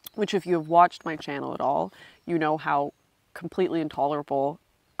 Which, if you have watched my channel at all, you know how completely intolerable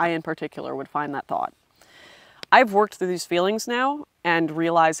I in particular would find that thought. I've worked through these feelings now and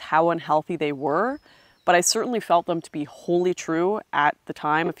realized how unhealthy they were, but I certainly felt them to be wholly true at the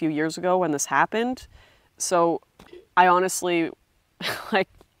time a few years ago when this happened. So I honestly, I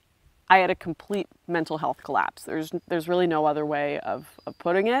had a complete mental health collapse. There's really no other way of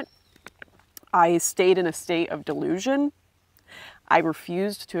putting it. I stayed in a state of delusion. I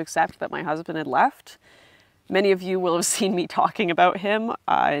refused to accept that my husband had left. Many of you will have seen me talking about him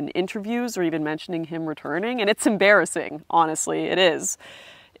in interviews or even mentioning him returning, and it's embarrassing, honestly, it is.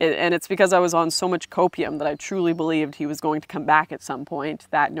 And it's because I was on so much copium that I truly believed he was going to come back at some point,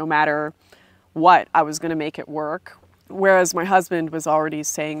 that no matter what, I was going to make it work. Whereas my husband was already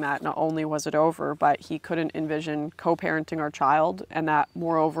saying that not only was it over, but he couldn't envision co-parenting our child, and that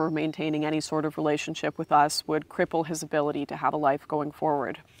moreover, maintaining any sort of relationship with us would cripple his ability to have a life going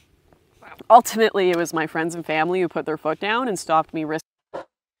forward. Wow. Ultimately, it was my friends and family who put their foot down and stopped me risking.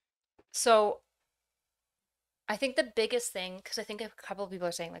 So I think the biggest thing, because I think a couple of people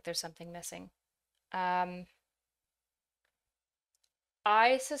are saying like there's something missing. I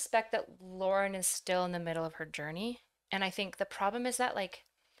suspect that Lauren is still in the middle of her journey. And I think the problem is that, like,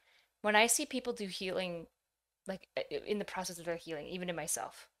 when I see people do healing, like in the process of their healing, even in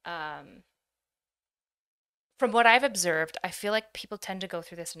myself, from what I've observed, I feel like people tend to go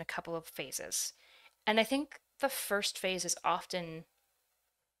through this in a couple of phases. And I think the first phase is often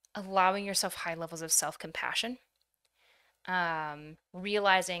allowing yourself high levels of self-compassion,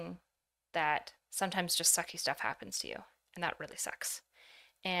 realizing that sometimes just sucky stuff happens to you, and that really sucks.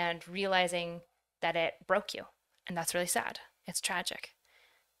 And realizing that it broke you. And that's really sad. It's tragic.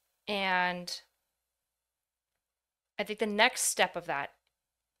 And I think the next step of that,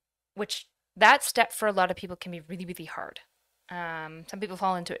 which that step for a lot of people can be really, really hard. Some people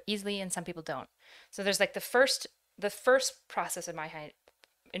fall into it easily and some people don't. So there's like the first process in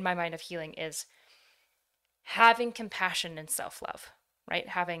my mind of healing is having compassion and self-love, right?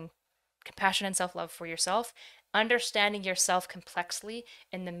 Having compassion and self-love for yourself, understanding yourself complexly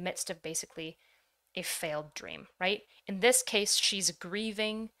in the midst of basically a failed dream, right? In this case, she's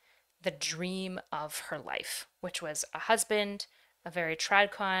grieving the dream of her life, which was a husband, a very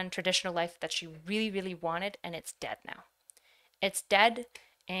tradcon, traditional life that she really, really wanted, and it's dead now. It's dead,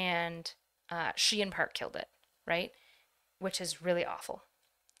 and she in part killed it, right? Which is really awful.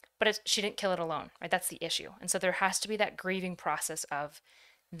 But she didn't kill it alone, right? That's the issue. And so there has to be that grieving process of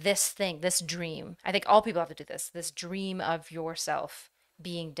this thing, this dream. I think all people have to do this dream of yourself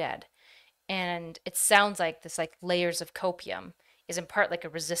being dead. And it sounds like this like layers of copium is in part like a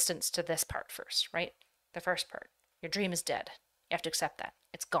resistance to this part first, right? The first part. Your dream is dead. You have to accept that.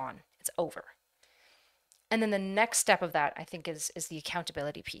 It's gone. It's over. And then the next step of that, I think, is the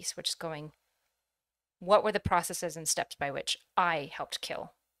accountability piece, which is going, what were the processes and steps by which I helped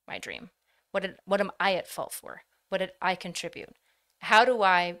kill my dream? What am I at fault for? What did I contribute? How do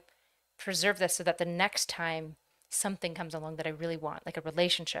I preserve this so that the next time something comes along that I really want, like a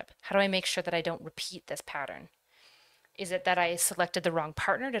relationship, how do I make sure that I don't repeat this pattern? Is it that I selected the wrong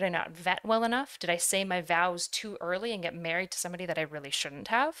partner? Did I not vet well enough? Did I say my vows too early and get married to somebody that I really shouldn't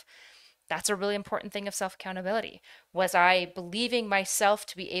have? That's a really important thing of self-accountability. Was I believing myself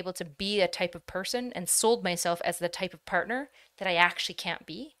to be able to be a type of person and sold myself as the type of partner that I actually can't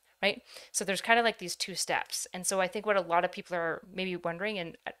be, right? So there's kind of like these two steps. And so I think what a lot of people are maybe wondering,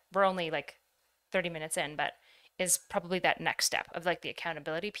 and we're only like 30 minutes in, but is probably that next step of like the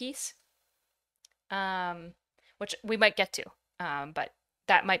accountability piece, which we might get to, but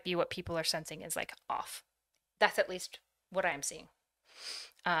that might be what people are sensing is like off. That's at least what I'm seeing.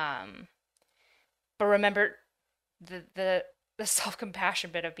 But remember the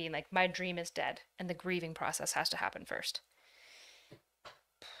self-compassion bit of being like, my dream is dead, and the grieving process has to happen first.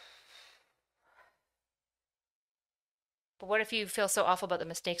 But what if you feel so awful about the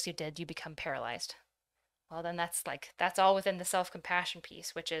mistakes you did, you become paralyzed? Well, then that's all within the self-compassion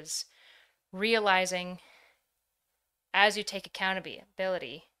piece, which is realizing as you take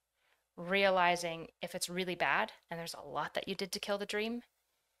accountability, realizing if it's really bad and there's a lot that you did to kill the dream,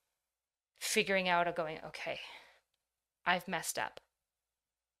 figuring out or going, okay, I've messed up.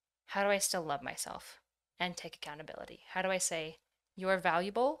 How do I still love myself and take accountability? How do I say, you're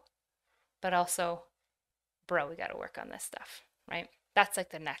valuable, but also, bro, we got to work on this stuff, right? That's like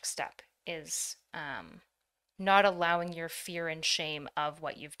the next step is not allowing your fear and shame of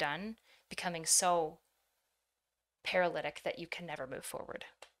what you've done becoming so paralytic that you can never move forward,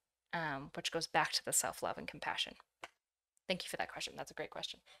 which goes back to the self-love and compassion. Thank you for that question. That's a great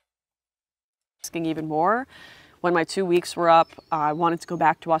question. Asking even more. When my 2 weeks were up, I wanted to go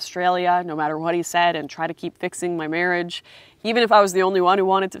back to Australia, no matter what he said, and try to keep fixing my marriage, even if I was the only one who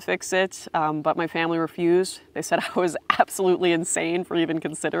wanted to fix it. But my family refused. They said I was absolutely insane for even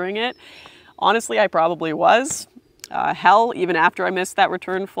considering it. Honestly, I probably was. Hell, even after I missed that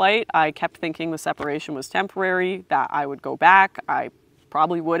return flight, I kept thinking the separation was temporary, that I would go back. I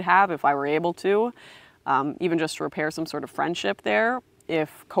probably would have if I were able to, even just to repair some sort of friendship there.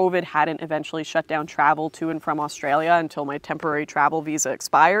 if COVID hadn't eventually shut down travel to and from Australia until my temporary travel visa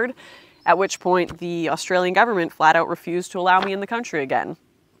expired, at which point the Australian government flat out refused to allow me in the country again.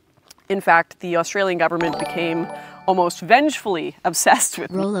 In fact, the Australian government became almost vengefully obsessed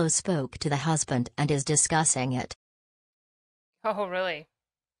with me. Rollo spoke to the husband and is discussing it. Oh, really?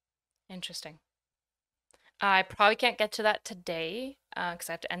 Interesting. I probably can't get to that today because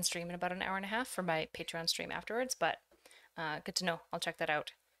I have to end stream in about an hour and a half for my Patreon stream afterwards, but good to know. I'll check that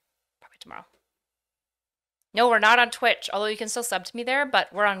out probably tomorrow. No, we're not on Twitch, although you can still sub to me there,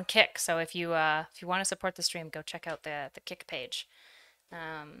 but we're on Kick. So if you want to support the stream, go check out the Kick page.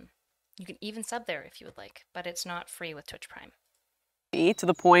 You can even sub there if you would like, but it's not free with Twitch Prime. To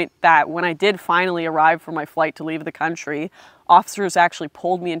the point that when I did finally arrive for my flight to leave the country, officers actually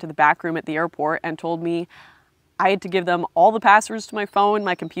pulled me into the back room at the airport and told me I had to give them all the passwords to my phone,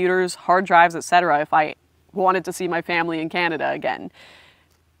 my computers, hard drives, etc. if I wanted to see my family in Canada again.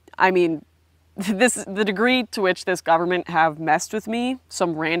 I mean, the degree to which this government have messed with me,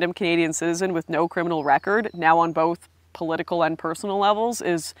 some random Canadian citizen with no criminal record, now on both political and personal levels,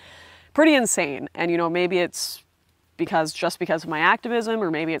 is pretty insane. And you know, maybe it's just because of my activism, or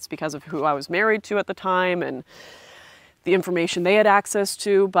maybe it's because of who I was married to at the time and the information they had access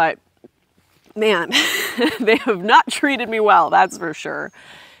to, but man, they have not treated me well, that's for sure.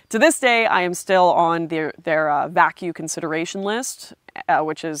 To this day, I am still on their VACU consideration list,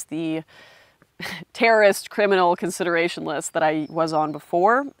 which is the terrorist criminal consideration list that I was on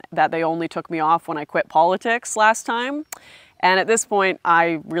before, that they only took me off when I quit politics last time. And at this point,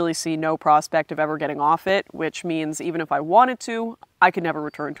 I really see no prospect of ever getting off it, which means even if I wanted to, I could never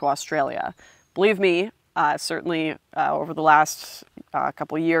return to Australia. Believe me, certainly over the last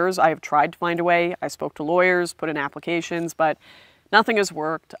couple of years, I have tried to find a way. I spoke to lawyers, put in applications, but nothing has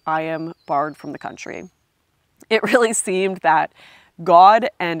worked. I am barred from the country. It really seemed that God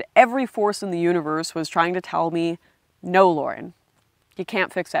and every force in the universe was trying to tell me, no, Lauren, you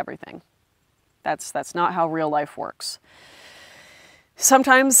can't fix everything. That's not how real life works.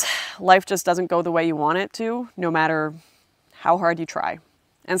 Sometimes life just doesn't go the way you want it to, no matter how hard you try.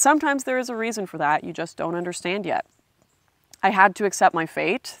 And sometimes there is a reason for that, you just don't understand yet. I had to accept my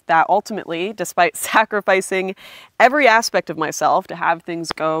fate, that ultimately, despite sacrificing every aspect of myself to have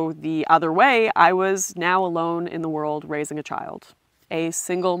things go the other way, I was now alone in the world raising a child, a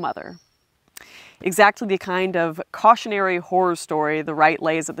single mother. Exactly the kind of cautionary horror story the right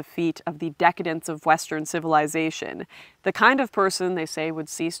lays at the feet of the decadence of Western civilization, the kind of person they say would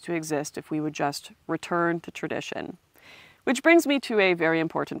cease to exist if we would just return to tradition. Which brings me to a very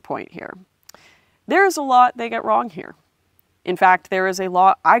important point here. There is a lot they get wrong here. In fact, there is a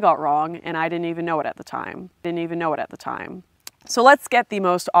lot I got wrong and I didn't even know it at the time. So let's get the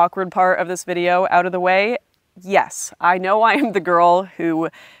most awkward part of this video out of the way. Yes, I know I am the girl who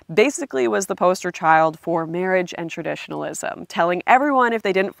basically was the poster child for marriage and traditionalism, telling everyone if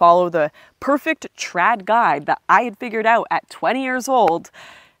they didn't follow the perfect trad guide that I had figured out at 20 years old,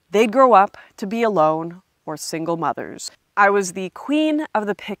 they'd grow up to be alone or single mothers. I was the queen of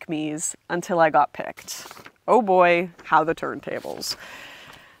the pick-me's until I got picked. Oh boy, how the turntables.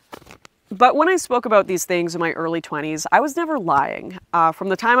 But when I spoke about these things in my early 20s, I was never lying. From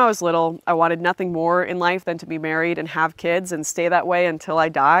the time I was little, I wanted nothing more in life than to be married and have kids and stay that way until I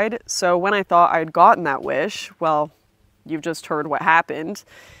died. So when I thought I had gotten that wish, well, you've just heard what happened.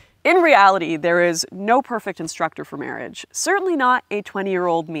 In reality, there is no perfect instructor for marriage. Certainly not a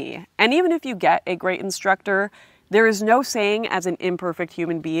 20-year-old me. And even if you get a great instructor, there is no saying as an imperfect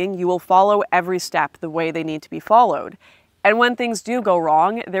human being you will follow every step the way they need to be followed. And when things do go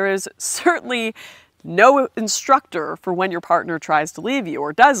wrong, there is certainly no instructor for when your partner tries to leave you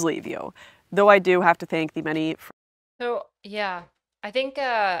or does leave you. Though I do have to thank the many... So, yeah, I think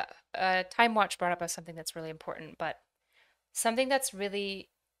Time Watch brought up something that's really important, but something that's really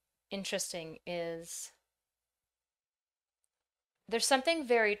interesting is there's something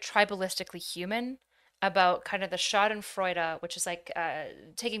very tribalistically human about kind of the schadenfreude, which is like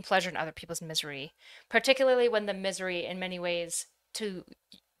taking pleasure in other people's misery, particularly when the misery in many ways to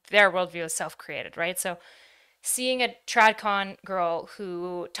their worldview is self-created, right? So seeing a tradcon girl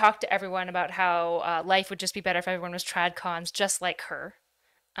who talked to everyone about how life would just be better if everyone was tradcons just like her,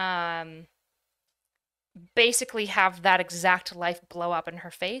 basically have that exact life blow up in her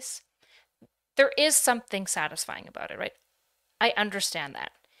face, there is something satisfying about it, right? I understand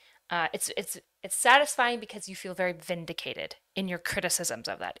that. It's satisfying because you feel very vindicated in your criticisms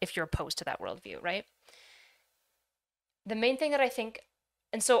of that if you're opposed to that worldview, right? The main thing that I think,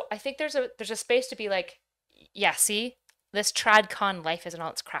 and so I think there's a space to be like, yeah, see, this tradcon life isn't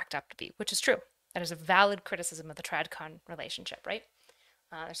all it's cracked up to be, which is true. That is a valid criticism of the tradcon relationship, right?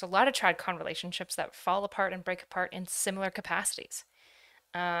 There's a lot of trad-con relationships that fall apart and break apart in similar capacities.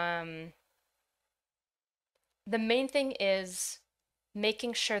 The main thing is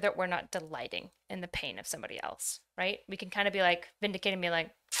making sure that we're not delighting in the pain of somebody else, right? We can kind of be like vindicating, me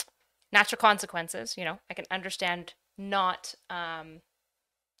like natural consequences, you know, I can understand not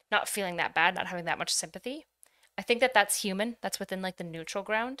feeling that bad, not having that much sympathy. I think that that's human. That's within like the neutral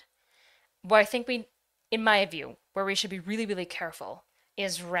ground. Where I think we, in my view, where we should be really, really careful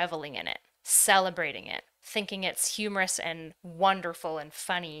is reveling in it, celebrating it, thinking it's humorous and wonderful and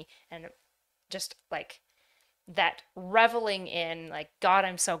funny, and just like that reveling in like, God,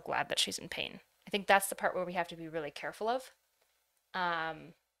 I'm so glad that she's in pain. I think that's the part where we have to be really careful of.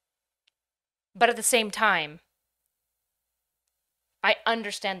 But at the same time, I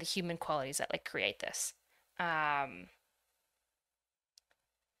understand the human qualities that like create this.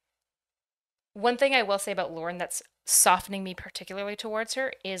 One thing I will say about Lauren that's softening me particularly towards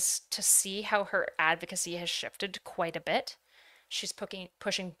her is to see how her advocacy has shifted quite a bit. She's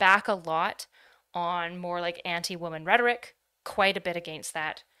pushing back a lot on more like anti-woman rhetoric, quite a bit against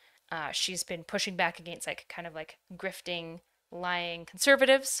that. She's been pushing back against like kind of like grifting, lying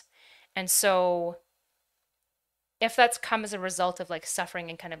conservatives. And so if that's come as a result of like suffering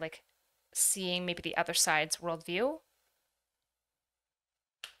and kind of like seeing maybe the other side's worldview,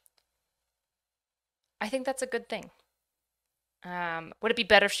 I think that's a good thing. Would it be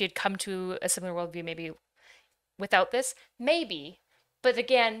better if she had come to a similar worldview maybe without this? Maybe. But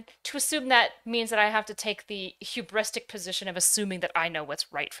again, to assume that means that I have to take the hubristic position of assuming that I know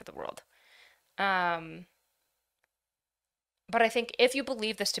what's right for the world. But I think if you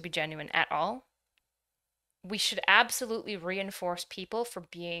believe this to be genuine at all, we should absolutely reinforce people for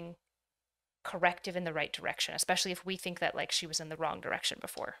being corrective in the right direction, especially if we think that like she was in the wrong direction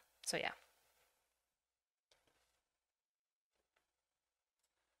before. So yeah.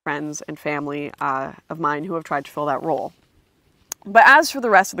 Friends and family of mine who have tried to fill that role. But as for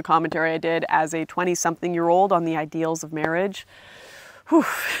the rest of the commentary I did as a 20-something-year-old on the ideals of marriage, whew,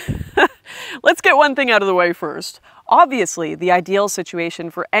 let's get one thing out of the way first. Obviously, the ideal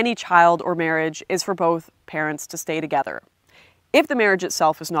situation for any child or marriage is for both parents to stay together, if the marriage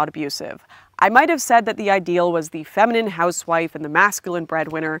itself is not abusive. I might have said that the ideal was the feminine housewife and the masculine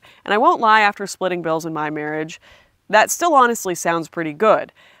breadwinner, and I won't lie, after splitting bills in my marriage, that still honestly sounds pretty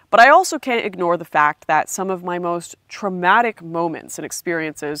good. But I also can't ignore the fact that some of my most traumatic moments and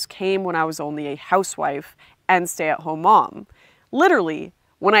experiences came when I was only a housewife and stay-at-home mom. Literally,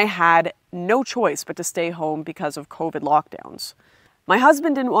 when I had no choice but to stay home because of COVID lockdowns. My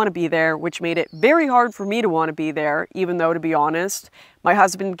husband didn't want to be there, which made it very hard for me to want to be there, even though, to be honest, my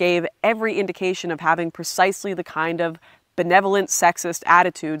husband gave every indication of having precisely the kind of benevolent sexist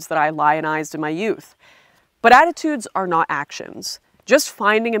attitudes that I lionized in my youth. But attitudes are not actions. Just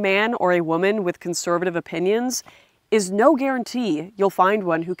finding a man or a woman with conservative opinions is no guarantee you'll find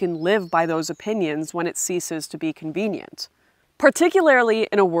one who can live by those opinions when it ceases to be convenient. Particularly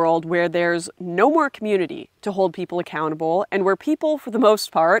in a world where there's no more community to hold people accountable, and where people, for the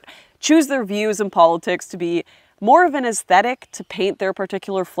most part, choose their views in politics to be more of an aesthetic to paint their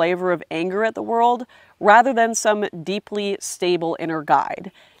particular flavor of anger at the world, rather than some deeply stable inner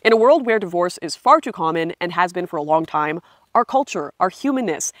guide. In a world where divorce is far too common and has been for a long time, our culture, our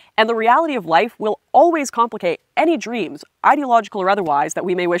humanness, and the reality of life will always complicate any dreams, ideological or otherwise, that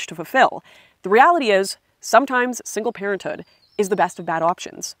we may wish to fulfill. The reality is, sometimes single parenthood is the best of bad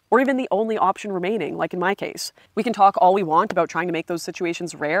options, or even the only option remaining, like in my case. We can talk all we want about trying to make those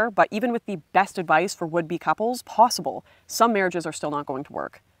situations rare, but even with the best advice for would-be couples possible, some marriages are still not going to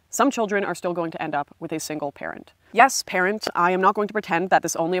work. Some children are still going to end up with a single parent. Yes, parent, I am not going to pretend that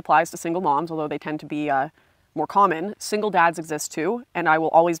this only applies to single moms, although they tend to be more common. Single dads exist too, and I will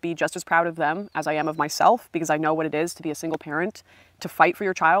always be just as proud of them as I am of myself, because I know what it is to be a single parent, to fight for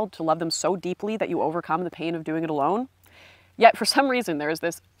your child, to love them so deeply that you overcome the pain of doing it alone. Yet for some reason there is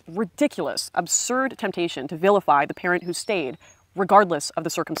this ridiculous, absurd temptation to vilify the parent who stayed, regardless of the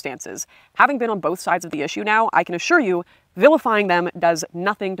circumstances. Having been on both sides of the issue now, I can assure you, vilifying them does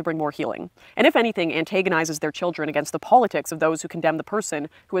nothing to bring more healing. And if anything, antagonizes their children against the politics of those who condemn the person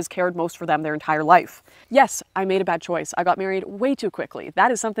who has cared most for them their entire life. Yes, I made a bad choice. I got married way too quickly.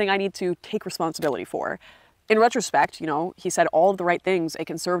 That is something I need to take responsibility for. In retrospect, you know, he said all of the right things a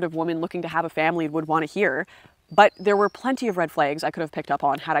conservative woman looking to have a family would want to hear. But there were plenty of red flags I could have picked up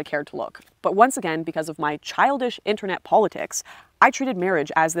on had I cared to look. But once again, because of my childish internet politics, I treated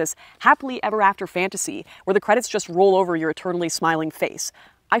marriage as this happily ever after fantasy where the credits just roll over your eternally smiling face.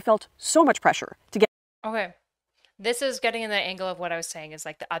 I felt so much pressure to get... Okay. This is getting in the angle of what I was saying is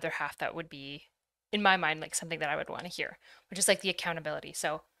like the other half that would be in my mind, like something that I would want to hear, which is like the accountability.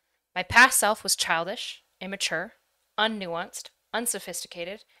 So my past self was childish, immature, unnuanced,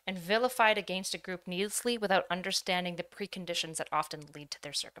 unsophisticated, and vilified against a group needlessly without understanding the preconditions that often lead to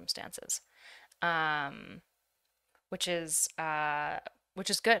their circumstances. Which is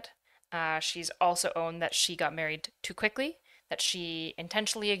good. She's also owned that she got married too quickly, that she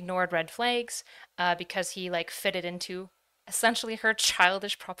intentionally ignored red flags because he like fitted into essentially her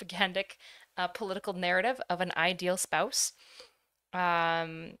childish propagandic political narrative of an ideal spouse,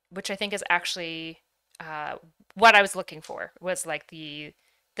 which I think is actually what I was looking for, was like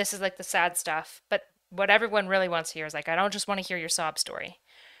this is like the sad stuff, but what everyone really wants to hear is like, I don't just want to hear your sob story,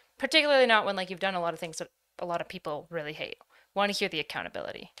 particularly not when like you've done a lot of things that a lot of people really hate. Want to hear the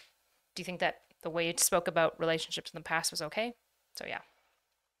accountability. Do you think that the way you spoke about relationships in the past was okay? So yeah.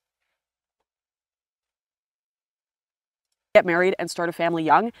 Get married and start a family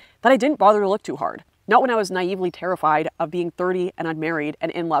young, that I didn't bother to look too hard. Not when I was naively terrified of being 30 and unmarried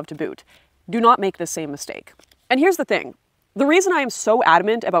and in love to boot. Do not make this same mistake. And here's the thing. The reason I am so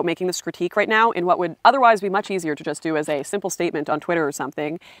adamant about making this critique right now in what would otherwise be much easier to just do as a simple statement on Twitter or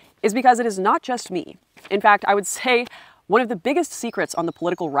something is because it is not just me. In fact, I would say one of the biggest secrets on the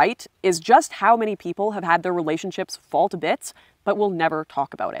political right is just how many people have had their relationships fall to bits, but will never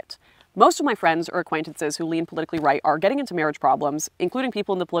talk about it. Most of my friends or acquaintances who lean politically right are getting into marriage problems, including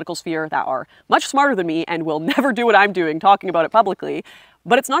people in the political sphere that are much smarter than me and will never do what I'm doing, talking about it publicly.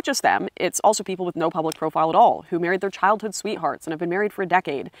 But it's not just them, it's also people with no public profile at all, who married their childhood sweethearts and have been married for a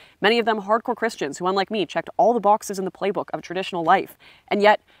decade. Many of them hardcore Christians who, unlike me, checked all the boxes in the playbook of traditional life. And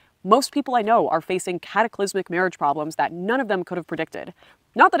yet, most people I know are facing cataclysmic marriage problems that none of them could have predicted.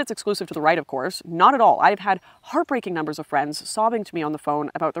 Not that it's exclusive to the right, of course, not at all. I've had heartbreaking numbers of friends sobbing to me on the phone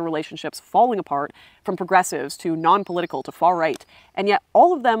about their relationships falling apart, from progressives to non-political to far right, and yet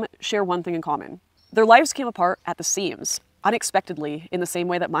all of them share one thing in common. Their lives came apart at the seams, unexpectedly, in the same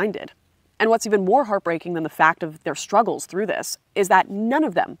way that mine did. And what's even more heartbreaking than the fact of their struggles through this is that none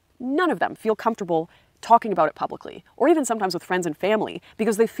of them feel comfortable talking about it publicly, or even sometimes with friends and family,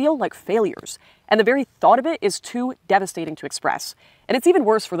 because they feel like failures. And the very thought of it is too devastating to express. And it's even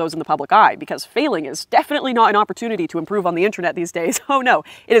worse for those in the public eye, because failing is definitely not an opportunity to improve on the internet these days. Oh no,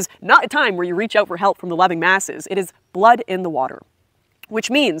 it is not a time where you reach out for help from the loving masses. It is blood in the water. Which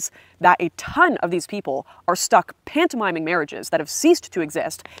means that a ton of these people are stuck pantomiming marriages that have ceased to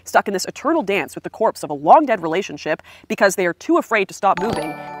exist, stuck in this eternal dance with the corpse of a long-dead relationship because they are too afraid to stop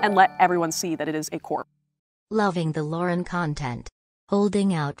moving and let everyone see that it is a corpse. Loving the Lauren content.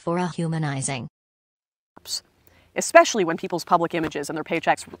 Holding out for a humanizing. Especially when people's public images and their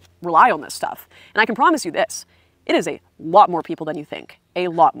paychecks rely on this stuff. And I can promise you this. It is a lot more people than you think. A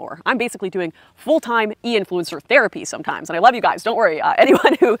lot more. I'm basically doing full-time e-influencer therapy sometimes, and I love you guys. Don't worry.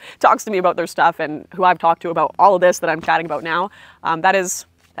 Anyone who talks to me about their stuff and who I've talked to about all of this that I'm chatting about now, that is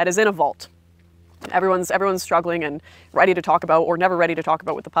in a vault. Everyone's struggling and ready to talk about, or never ready to talk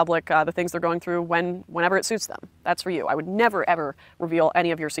about with the public, the things they're going through whenever it suits them. That's for you. I would never ever reveal any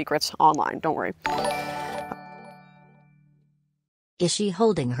of your secrets online. Don't worry. Is she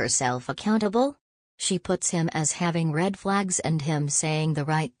holding herself accountable? She puts him as having red flags and him saying the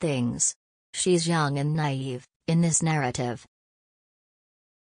right things. She's young and naive in this narrative.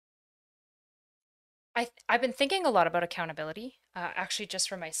 I've been thinking a lot about accountability, actually just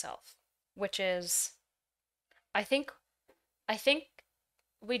for myself, which is, I think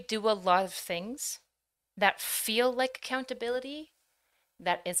we do a lot of things that feel like accountability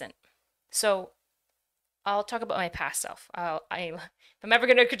that isn't. So I'll talk about my past self. If I'm ever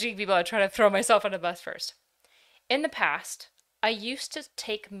going to critique people, I try to throw myself on the bus first. In the past, I used to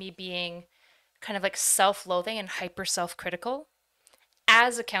take me being kind of like self-loathing and hyper self-critical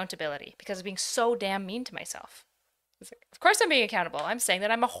as accountability because of being so damn mean to myself. It's like, of course I'm being accountable. I'm saying that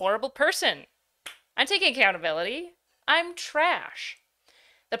I'm a horrible person. I'm taking accountability. I'm trash.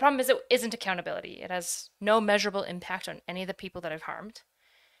 The problem is it isn't accountability. It has no measurable impact on any of the people that I've harmed.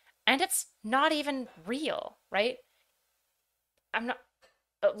 And it's not even real, right? A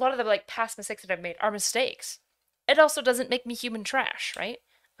lot of the like past mistakes that I've made are mistakes. It also doesn't make me human trash, right?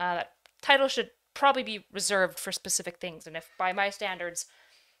 That title should probably be reserved for specific things. And if by my standards,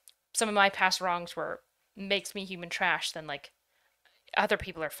 some of my past wrongs makes me human trash, then like other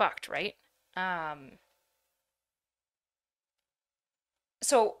people are fucked, right?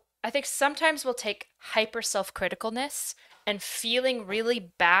 So I think sometimes we'll take hyper self-criticalness and feeling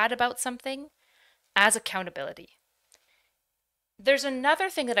really bad about something as accountability. There's another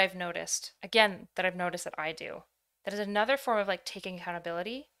thing that I've noticed, that I do, that is another form of like taking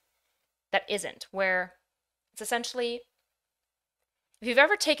accountability that isn't, where it's essentially, If you've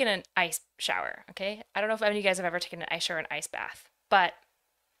ever taken an ice shower, okay? I don't know if any of you guys have ever taken an ice shower or an ice bath, but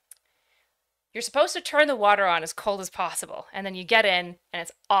you're supposed to turn the water on as cold as possible, and then you get in and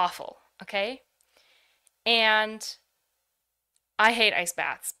it's awful, okay? And I hate ice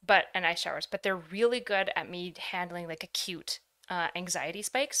baths and ice showers, but they're really good at me handling like acute anxiety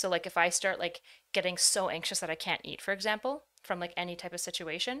spikes. So like if I start like getting so anxious that I can't eat, for example, from like any type of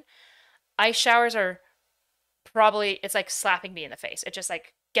situation, ice showers are probably, it's like slapping me in the face. It just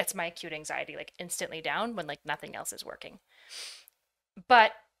like gets my acute anxiety like instantly down when like nothing else is working.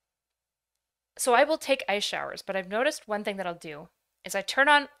 But so I will take ice showers, but I've noticed one thing that I'll do is I turn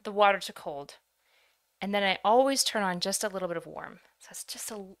on the water to cold, and then I always turn on just a little bit of warm. So it's just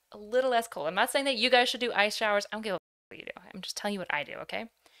a little less cold. I'm not saying that you guys should do ice showers. I don't give a what you do. I'm just telling you what I do, okay?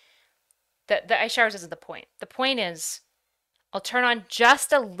 The ice showers isn't the point. The point is I'll turn on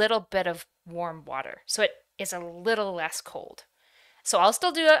just a little bit of warm water, so it is a little less cold. So I'll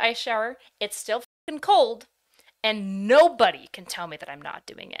still do an ice shower. It's still fucking cold, and nobody can tell me that I'm not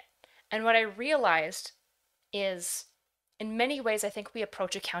doing it. And what I realized is, in many ways, I think we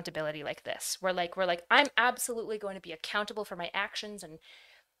approach accountability like this. We're like, I'm absolutely going to be accountable for my actions and,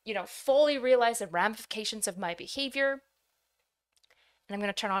 you know, fully realize the ramifications of my behavior. And I'm going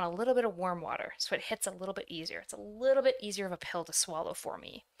to turn on a little bit of warm water so it hits a little bit easier. It's a little bit easier of a pill to swallow for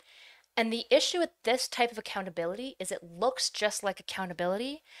me. And the issue with this type of accountability is it looks just like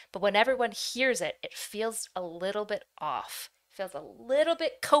accountability, but when everyone hears it, it feels a little bit off. Feels a little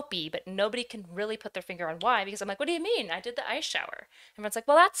bit copey, but nobody can really put their finger on why, because I'm like, what do you mean? I did the ice shower. Everyone's like,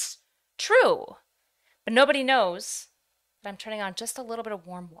 well, that's true. But nobody knows that I'm turning on just a little bit of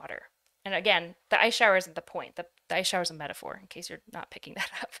warm water. And again, the ice shower isn't the point. The ice shower is a metaphor, in case you're not picking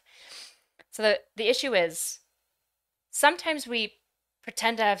that up. So the issue is, sometimes we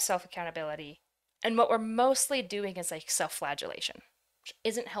pretend to have self-accountability, and what we're mostly doing is like self-flagellation, which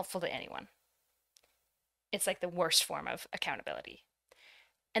isn't helpful to anyone. It's like the worst form of accountability.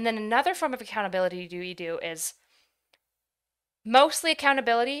 And then another form of accountability we do is mostly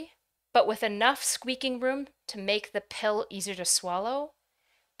accountability, but with enough squeaking room to make the pill easier to swallow.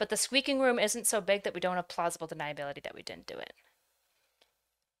 But the squeaking room isn't so big that we don't have plausible deniability that we didn't do it.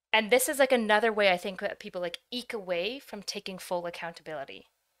 And this is like another way I think that people like eke away from taking full accountability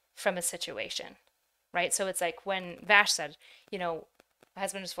from a situation, right? So it's like when Vash said, you know, my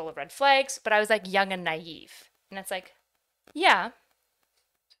husband was full of red flags, but I was like young and naive. And it's like, yeah,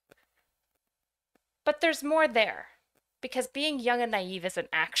 but there's more there, because being young and naive isn't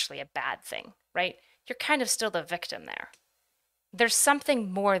actually a bad thing, right? You're kind of still the victim there. There's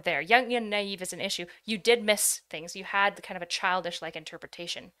something more there. Young and naive is an issue. You did miss things. You had the kind of a childish-like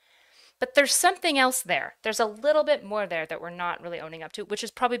interpretation. But there's something else there. There's a little bit more there that we're not really owning up to, which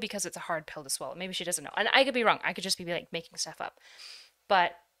is probably because it's a hard pill to swallow. Maybe she doesn't know. And I could be wrong. I could just be like making stuff up.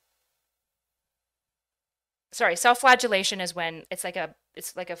 But sorry, self-flagellation is when it's like a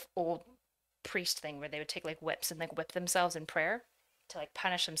old priest thing where they would take like whips and like whip themselves in prayer to like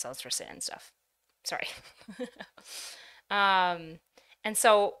punish themselves for sin and stuff. Sorry. And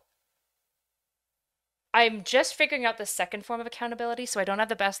so I'm just figuring out the second form of accountability, so I don't have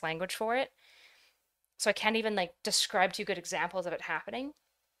the best language for it. So I can't even like describe to you good examples of it happening.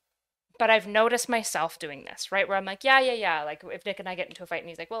 But I've noticed myself doing this, right? Where I'm like, yeah. Like if Nick and I get into a fight and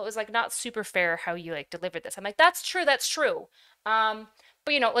he's like, well, it was like not super fair how you like delivered this. I'm like, that's true.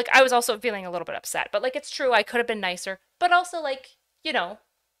 But you know, like I was also feeling a little bit upset, but like, it's true. I could have been nicer, but also like, you know,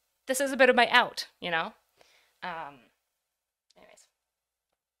 this is a bit of my out, you know? Anyways,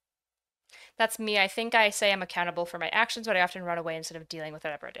 that's me. I think I say I'm accountable for my actions, but I often run away instead of dealing with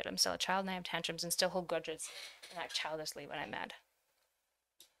whatever I did. I'm still a child and I have tantrums and still hold grudges and act childishly when I'm mad.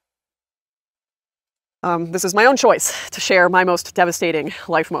 This is my own choice to share my most devastating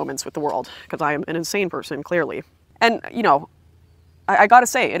life moments with the world, because I am an insane person, clearly. And, you know, I gotta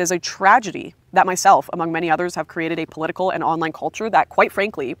say, it is a tragedy that myself, among many others, have created a political and online culture that, quite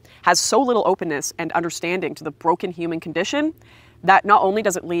frankly, has so little openness and understanding to the broken human condition that not only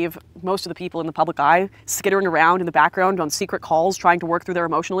does it leave most of the people in the public eye skittering around in the background on secret calls trying to work through their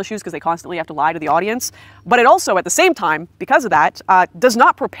emotional issues because they constantly have to lie to the audience, but it also, at the same time, because of that, does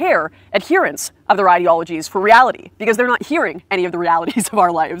not prepare adherents of their ideologies for reality, because they're not hearing any of the realities of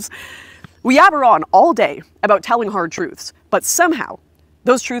our lives. We yabber on all day about telling hard truths, but somehow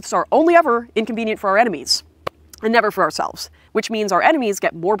those truths are only ever inconvenient for our enemies and never for ourselves, which means our enemies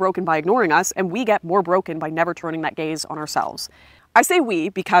get more broken by ignoring us and we get more broken by never turning that gaze on ourselves. I say we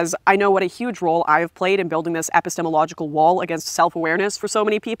because I know what a huge role I have played in building this epistemological wall against self-awareness for so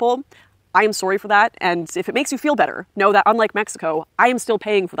many people. I am sorry for that, and if it makes you feel better, know that unlike Mexico, I am still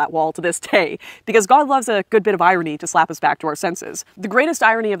paying for that wall to this day, because God loves a good bit of irony to slap us back to our senses. The greatest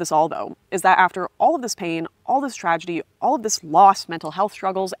irony of this all, though, is that after all of this pain, all this tragedy, all of this loss, mental health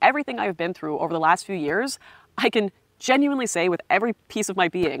struggles, everything I've been through over the last few years, I can genuinely say with every piece of my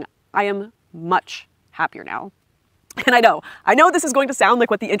being, I am much happier now. And I know this is going to sound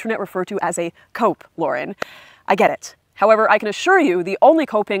like what the internet referred to as a cope, Lauren. I get it. However, I can assure you the only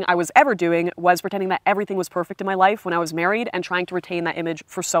coping I was ever doing was pretending that everything was perfect in my life when I was married and trying to retain that image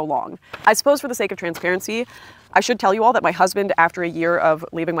for so long. I suppose for the sake of transparency, I should tell you all that my husband, after a year of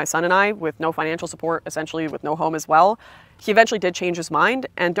leaving my son and I with no financial support, essentially with no home as well, he eventually did change his mind.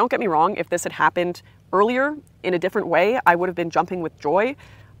 And don't get me wrong, if this had happened earlier in a different way, I would have been jumping with joy.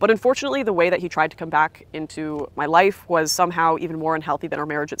 But unfortunately, the way that he tried to come back into my life was somehow even more unhealthy than our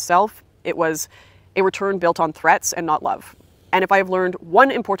marriage itself. It was a return built on threats and not love. And if I have learned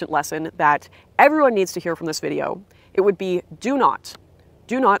one important lesson that everyone needs to hear from this video, it would be do not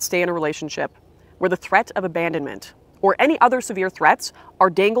stay in a relationship where the threat of abandonment or any other severe threats are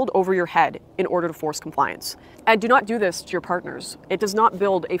dangled over your head in order to force compliance. And do not do this to your partners. It does not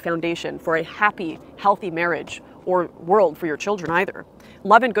build a foundation for a happy, healthy marriage or world for your children either.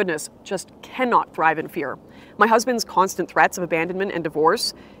 Love and goodness just cannot thrive in fear. My husband's constant threats of abandonment and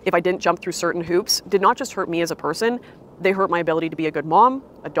divorce, if I didn't jump through certain hoops, did not just hurt me as a person, they hurt my ability to be a good mom,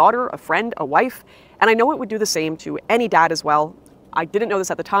 a daughter, a friend, a wife, and I know it would do the same to any dad as well. I didn't know this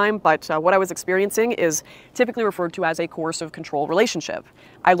at the time, but what I was experiencing is typically referred to as a coercive control relationship.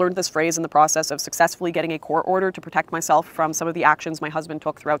 I learned this phrase in the process of successfully getting a court order to protect myself from some of the actions my husband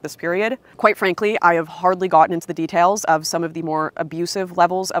took throughout this period. Quite frankly, I have hardly gotten into the details of some of the more abusive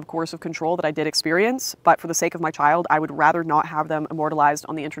levels of coercive control that I did experience, but for the sake of my child, I would rather not have them immortalized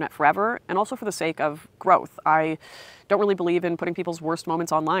on the internet forever, and also for the sake of growth. I don't really believe in putting people's worst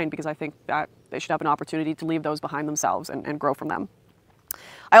moments online because I think that they should have an opportunity to leave those behind themselves and grow from them.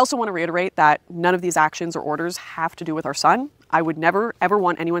 I also want to reiterate that none of these actions or orders have to do with our son. I would never, ever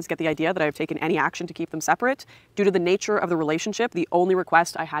want anyone to get the idea that I've taken any action to keep them separate. Due to the nature of the relationship, the only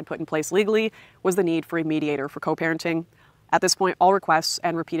request I had put in place legally was the need for a mediator for co-parenting. At this point, all requests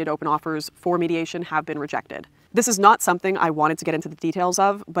and repeated open offers for mediation have been rejected. This is not something I wanted to get into the details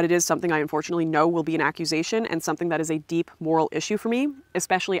of, but it is something I unfortunately know will be an accusation and something that is a deep moral issue for me,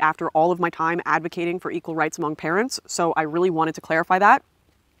 especially after all of my time advocating for equal rights among parents. So I really wanted to clarify that.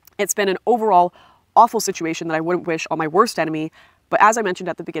 It's been an overall awful situation that I wouldn't wish on my worst enemy, but as I mentioned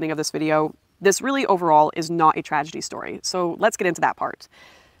at the beginning of this video, this really overall is not a tragedy story. So let's get into that part.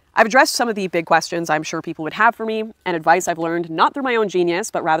 I've addressed some of the big questions I'm sure people would have for me, and advice I've learned not through my own genius,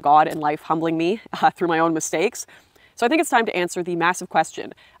 but rather God and life humbling me through my own mistakes. So I think it's time to answer the massive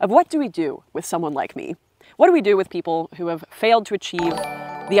question of what do we do with someone like me? What do we do with people who have failed to achieve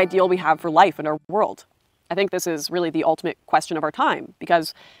the ideal we have for life in our world? I think this is really the ultimate question of our time,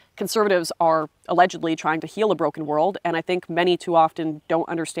 because conservatives are allegedly trying to heal a broken world, and I think many too often don't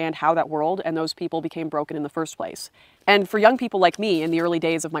understand how that world and those people became broken in the first place. And for young people like me in the early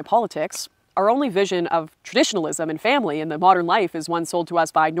days of my politics, our only vision of traditionalism and family in the modern life is one sold to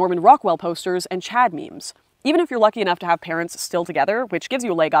us by Norman Rockwell posters and Chad memes. Even if you're lucky enough to have parents still together, which gives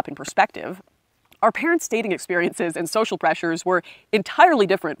you a leg up in perspective, our parents' dating experiences and social pressures were entirely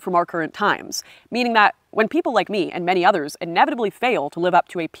different from our current times, meaning that when people like me and many others inevitably fail to live up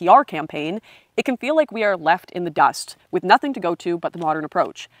to a PR campaign, it can feel like we are left in the dust with nothing to go to but the modern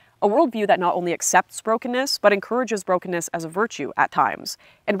approach. A worldview that not only accepts brokenness, but encourages brokenness as a virtue at times.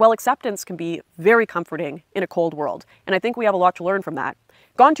 And while acceptance can be very comforting in a cold world, and I think we have a lot to learn from that,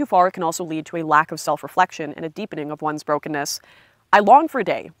 gone too far can also lead to a lack of self-reflection and a deepening of one's brokenness. I long for a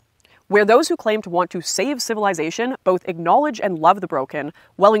day where those who claim to want to save civilization both acknowledge and love the broken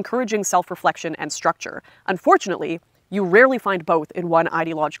while encouraging self-reflection and structure. Unfortunately, you rarely find both in one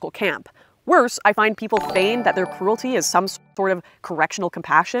ideological camp. Worse, I find people feign that their cruelty is some sort of correctional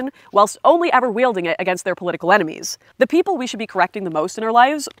compassion, whilst only ever wielding it against their political enemies. The people we should be correcting the most in our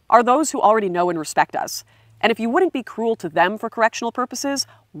lives are those who already know and respect us. And if you wouldn't be cruel to them for correctional purposes,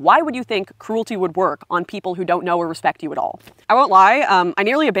 why would you think cruelty would work on people who don't know or respect you at all? I won't lie, I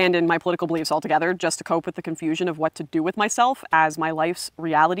nearly abandoned my political beliefs altogether just to cope with the confusion of what to do with myself, as my life's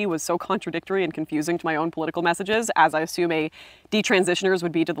reality was so contradictory and confusing to my own political messages, as I assume a detransitioners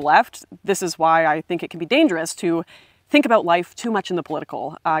would be to the left. This is why I think it can be dangerous to think about life too much in the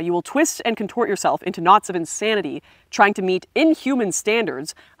political. You will twist and contort yourself into knots of insanity, trying to meet inhuman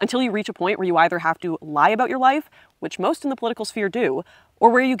standards until you reach a point where you either have to lie about your life, which most in the political sphere do, or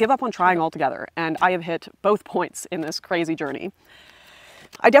where you give up on trying altogether. And I have hit both points in this crazy journey.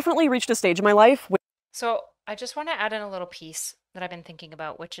 I definitely reached a stage in my life So I just want to add in a little piece that I've been thinking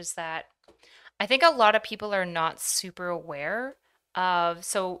about, which is that I think a lot of people are not super aware of.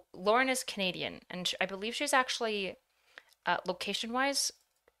 So Lauren is Canadian, and I believe she's actually location-wise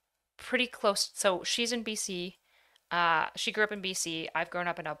pretty close. So she's in BC. She grew up in BC. I've grown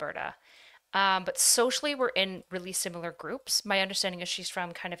up in Alberta. But socially, we're in really similar groups. My understanding is she's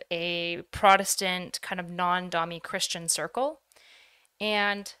from kind of a Protestant, kind of non-dommy Christian circle.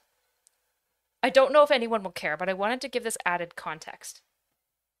 And I don't know if anyone will care, but I wanted to give this added context,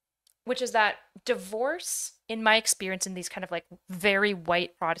 which is that divorce, in my experience in these kind of like very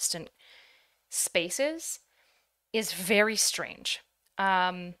white Protestant spaces, is very strange.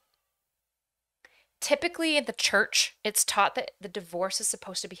 Typically in the church, it's taught that the divorce is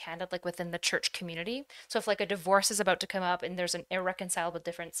supposed to be handled like within the church community. So if like a divorce is about to come up and there's an irreconcilable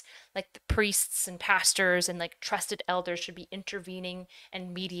difference, like the priests and pastors and like trusted elders should be intervening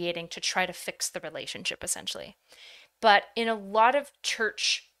and mediating to try to fix the relationship essentially. But in a lot of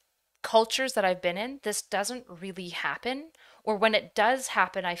church cultures that I've been in, this doesn't really happen. Or when it does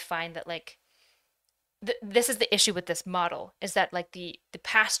happen, I find that like this is the issue with this model, is that like the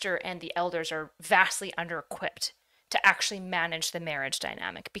pastor and the elders are vastly under-equipped to actually manage the marriage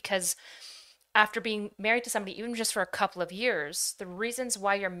dynamic, because after being married to somebody even just for a couple of years, the reasons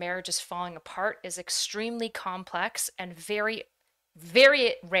why your marriage is falling apart is extremely complex and very,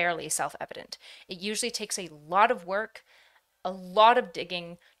 very rarely self-evident. It usually takes a lot of work, a lot of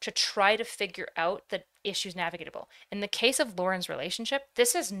digging to try to figure out the issues navigatable. In the case of Lauren's relationship,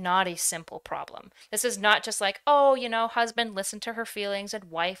 this is not a simple problem. This is not just like, oh, you know, husband, listen to her feelings, and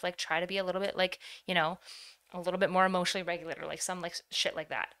wife, like, try to be a little bit like, you know, a little bit more emotionally regulated, or like some like shit like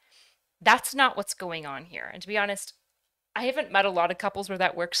that. That's not what's going on here. And to be honest, I haven't met a lot of couples where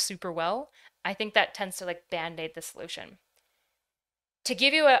that works super well. I think that tends to like band-aid the solution. To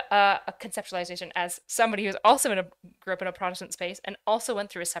give you a conceptualization as somebody who's also grew up in a Protestant space and also went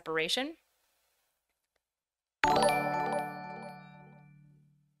through a separation,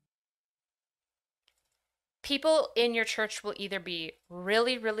 people in your church will either be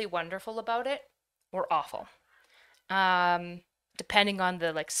really, really wonderful about it or awful, depending on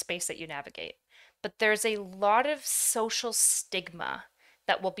the like space that you navigate. But there's a lot of social stigma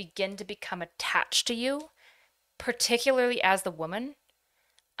that will begin to become attached to you, particularly as the woman,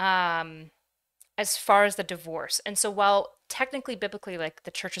 as far as the divorce. And so while technically biblically like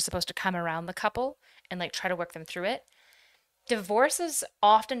the church is supposed to come around the couple and like try to work them through it, divorce is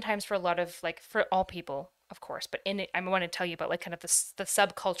oftentimes, for a lot of like, for all people of course, but in it I want to tell you about like kind of the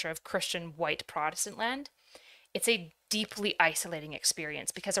subculture of Christian white Protestant land. It's a deeply isolating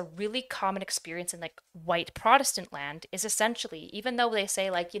experience, because a really common experience in like white Protestant land is essentially, even though they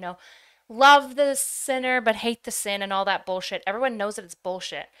say like, you know, love the sinner but hate the sin and all that bullshit, everyone knows that it's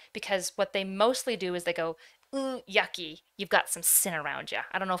bullshit, because what they mostly do is they go, ooh, yucky, you've got some sin around you,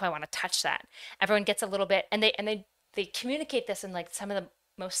 I don't know if I want to touch that. Everyone gets a little bit, and they communicate this in like some of the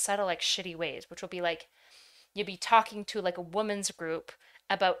most subtle like shitty ways, which will be like, you'll be talking to like a woman's group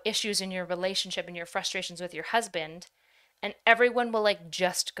about issues in your relationship and your frustrations with your husband, and everyone will like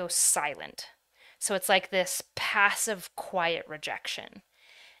just go silent. So it's like this passive, quiet rejection.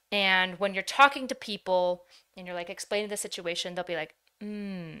 And when you're talking to people and you're like explaining the situation, they'll be like,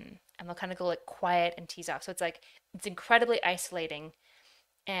 and they'll kind of go like quiet and tease off. So it's like, it's incredibly isolating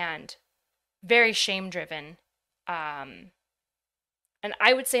and very shame driven. And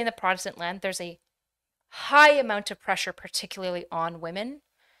I would say in the Protestant land, there's a high amount of pressure, particularly on women,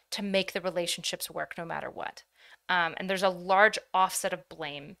 to make the relationships work no matter what. And there's a large offset of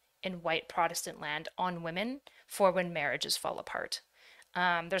blame in white Protestant land on women for when marriages fall apart.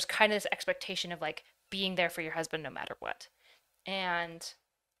 There's kind of this expectation of like being there for your husband no matter what. And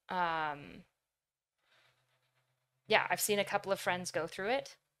yeah, I've seen a couple of friends go through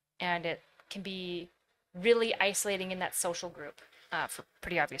it, and it can be really isolating in that social group for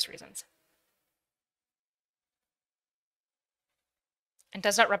pretty obvious reasons. And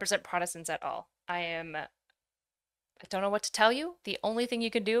does not represent Protestants at all. I don't know what to tell you. The only thing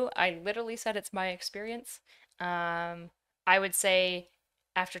you can do, I literally said it's my experience. I would say,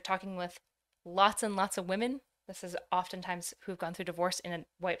 after talking with lots and lots of women, this is oftentimes who've gone through divorce in a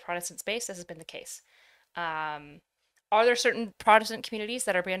white Protestant space, this has been the case. Are there certain Protestant communities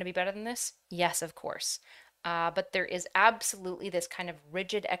that are going to be better than this? Yes, of course. But there is absolutely this kind of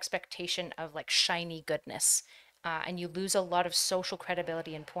rigid expectation of like shiny goodness. And you lose a lot of social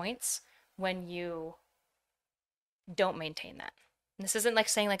credibility and points when you don't maintain that. And this isn't like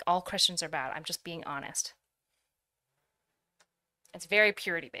saying like all Christians are bad. I'm just being honest. It's very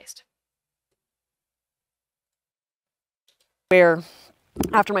purity based. Where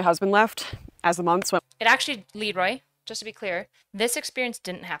after my husband left, as the months went, It actually, Leroy, just to be clear, this experience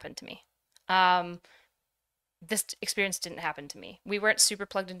didn't happen to me. This experience didn't happen to me. We weren't super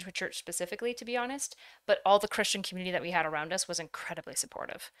plugged into a church specifically, to be honest, but all the Christian community that we had around us was incredibly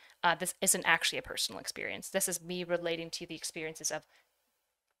supportive. This isn't actually a personal experience. This is me relating to the experiences of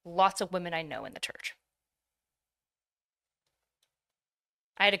lots of women I know in the church.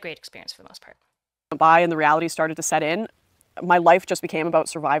 I had a great experience for the most part. By and the reality started to set in, my life just became about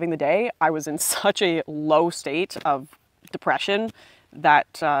surviving the day. I was in such a low state of depression that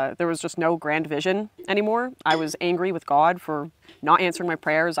there was just no grand vision anymore. I was angry with God for not answering my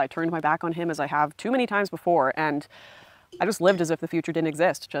prayers. I turned my back on him as I have too many times before, and I just lived as if the future didn't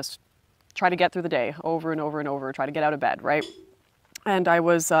exist. Just try to get through the day over and over and over, try to get out of bed, right? And I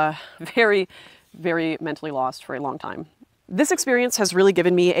was very, very mentally lost for a long time. This experience has really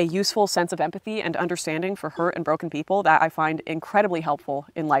given me a useful sense of empathy and understanding for hurt and broken people that I find incredibly helpful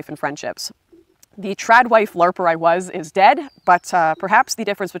in life and friendships. The trad wife LARPer I was is dead, but perhaps the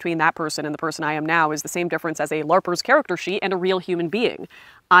difference between that person and the person I am now is the same difference as a LARPer's character sheet and a real human being.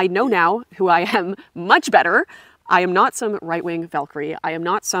 I know now who I am much better. I am not some right-wing Valkyrie. I am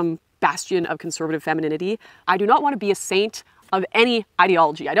not some bastion of conservative femininity. I do not want to be a saint of any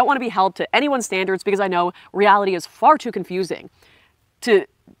ideology. I don't want to be held to anyone's standards because I know reality is far too confusing to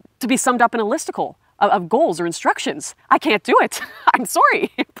be summed up in a listicle of goals or instructions. I can't do it. I'm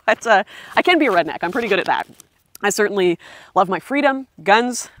sorry, but I can be a redneck. I'm pretty good at that. I certainly love my freedom,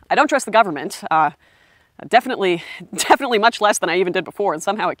 guns. I don't trust the government. Definitely much less than I even did before, and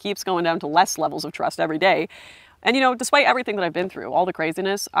somehow it keeps going down to less levels of trust every day. And you know, despite everything that I've been through, all the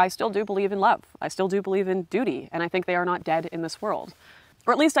craziness, I still do believe in love. I still do believe in duty, and I think they are not dead in this world.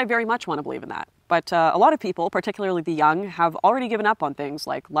 Or at least I very much want to believe in that. But a lot of people, particularly the young, have already given up on things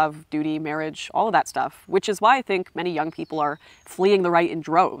like love, duty, marriage, all of that stuff, which is why I think many young people are fleeing the right in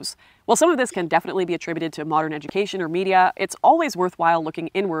droves. While some of this can definitely be attributed to modern education or media, it's always worthwhile looking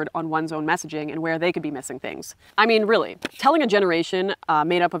inward on one's own messaging and where they could be missing things. I mean, really, telling a generation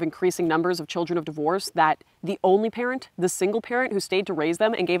made up of increasing numbers of children of divorce that the only parent, the single parent who stayed to raise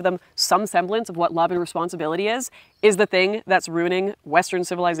them and gave them some semblance of what love and responsibility is the thing that's ruining Western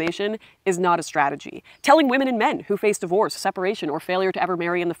civilization is not a strategy. Telling women and men who face divorce, separation, or failure to ever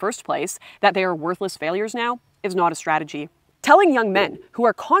marry in the first place that they are worthless failures now is not a strategy. Telling young men who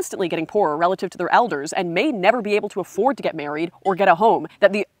are constantly getting poorer relative to their elders and may never be able to afford to get married or get a home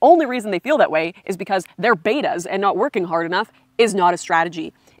that the only reason they feel that way is because they're betas and not working hard enough is not a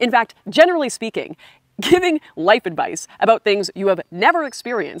strategy. In fact, generally speaking, giving life advice about things you have never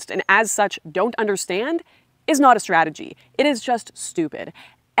experienced and as such don't understand is not a strategy. It is just stupid.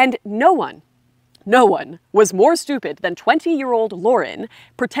 And no one was more stupid than 20-year-old Lauren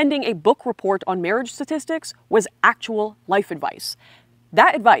pretending a book report on marriage statistics was actual life advice.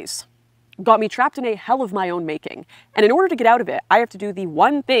 That advice got me trapped in a hell of my own making. And in order to get out of it, I have to do the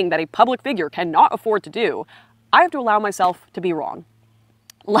one thing that a public figure cannot afford to do. I have to allow myself to be wrong.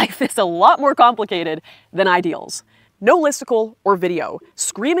 Life is a lot more complicated than ideals. No listicle or video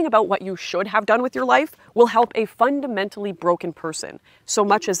screaming about what you should have done with your life will help a fundamentally broken person, so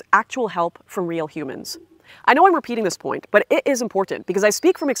much as actual help from real humans. I know I'm repeating this point, but it is important because I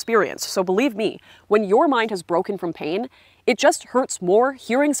speak from experience, so believe me, when your mind has broken from pain, it just hurts more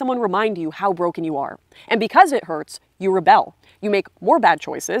hearing someone remind you how broken you are. And because it hurts, you rebel. You make more bad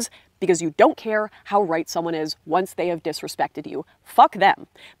choices because you don't care how right someone is once they have disrespected you. Fuck them.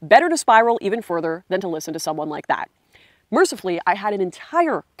 Better to spiral even further than to listen to someone like that. Mercifully, I had an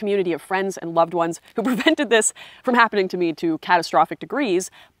entire community of friends and loved ones who prevented this from happening to me to catastrophic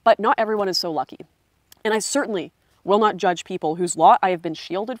degrees, but not everyone is so lucky. And I certainly will not judge people whose lot I have been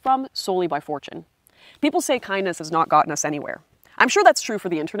shielded from solely by fortune. People say kindness has not gotten us anywhere. I'm sure that's true for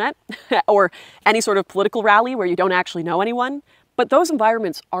the internet or any sort of political rally where you don't actually know anyone, but those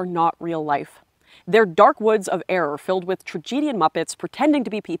environments are not real life. They're dark woods of error filled with tragedian muppets pretending to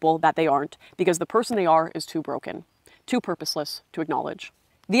be people that they aren't because the person they are is too broken. Too purposeless to acknowledge.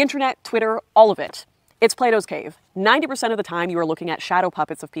 The internet, Twitter, all of it. It's Plato's cave. 90% of the time you are looking at shadow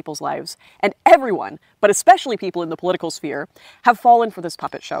puppets of people's lives. And everyone, but especially people in the political sphere, have fallen for this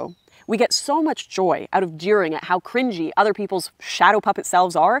puppet show. We get so much joy out of jeering at how cringy other people's shadow puppet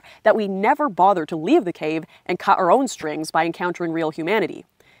selves are that we never bother to leave the cave and cut our own strings by encountering real humanity.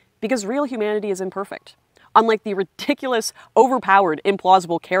 Because real humanity is imperfect. Unlike the ridiculous, overpowered,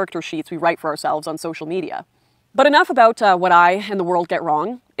 implausible character sheets we write for ourselves on social media. But enough about what I and the world get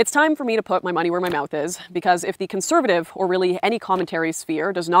wrong. It's time for me to put my money where my mouth is, because if the conservative, or really any commentary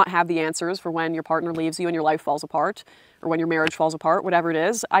sphere, does not have the answers for when your partner leaves you and your life falls apart, or when your marriage falls apart, whatever it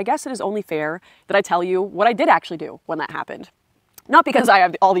is, I guess it is only fair that I tell you what I did actually do when that happened. Not because I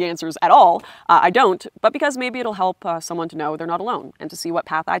have all the answers at all, I don't, but because maybe it'll help someone to know they're not alone and to see what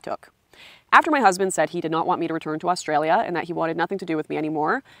path I took. After my husband said he did not want me to return to Australia and that he wanted nothing to do with me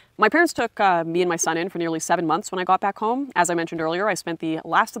anymore, my parents took me and my son in for nearly 7 months when I got back home. As I mentioned earlier, I spent the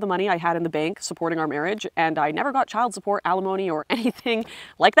last of the money I had in the bank supporting our marriage, and I never got child support, alimony, or anything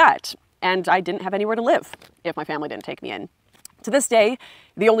like that. And I didn't have anywhere to live if my family didn't take me in. To this day,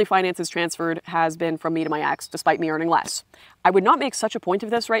 the only finances transferred has been from me to my ex, despite me earning less. I would not make such a point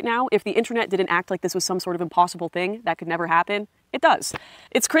of this right now if the internet didn't act like this was some sort of impossible thing that could never happen. It does.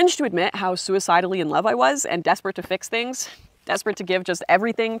 It's cringe to admit how suicidally in love I was and desperate to fix things, desperate to give just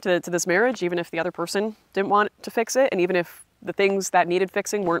everything to this marriage, even if the other person didn't want to fix it, and even if the things that needed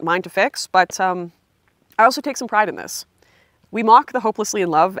fixing weren't mine to fix. But I also take some pride in this. We mock the hopelessly in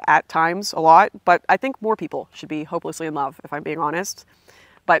love at times a lot, but I think more people should be hopelessly in love, if I'm being honest.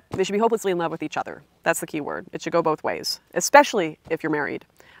 But they should be hopelessly in love with each other. That's the key word. It should go both ways, especially if you're married.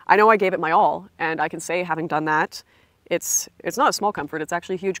 I know I gave it my all, and I can say, having done that, it's not a small comfort, it's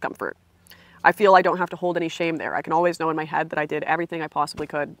actually a huge comfort. I feel I don't have to hold any shame there. I can always know in my head that I did everything I possibly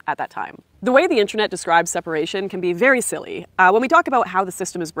could at that time. The way the internet describes separation can be very silly. When we talk about how the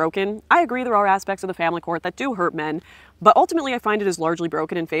system is broken, I agree there are aspects of the family court that do hurt men, but ultimately I find it is largely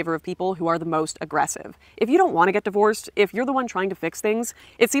broken in favor of people who are the most aggressive. If you don't want to get divorced, if you're the one trying to fix things,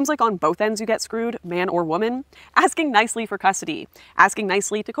 it seems like on both ends you get screwed, man or woman. Asking nicely for custody, asking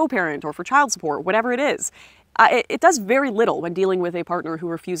nicely to co-parent or for child support, whatever it is. It does very little when dealing with a partner who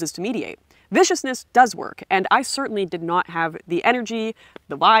refuses to mediate. Viciousness does work, and I certainly did not have the energy,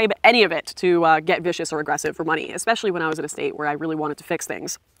 the vibe, any of it to get vicious or aggressive for money, especially when I was at a state where I really wanted to fix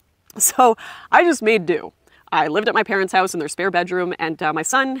things. So I just made do. I lived at my parents' house in their spare bedroom, and my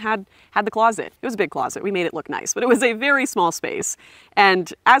son had the closet. It was a big closet. We made it look nice, but it was a very small space.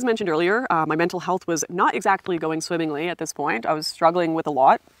 And as mentioned earlier, my mental health was not exactly going swimmingly at this point. I was struggling with a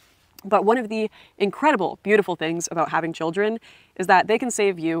lot. But one of the incredible, beautiful things about having children is that they can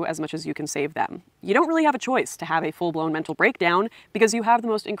save you as much as you can save them. You don't really have a choice to have a full-blown mental breakdown because you have the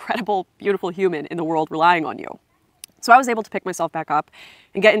most incredible, beautiful human in the world relying on you. So I was able to pick myself back up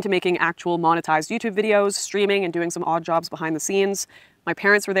and get into making actual monetized YouTube videos, streaming, and doing some odd jobs behind the scenes. My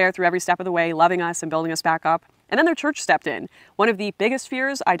parents were there through every step of the way, loving us and building us back up. And then their church stepped in. One of the biggest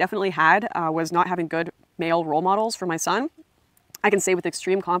fears I definitely had was not having good male role models for my son. I can say with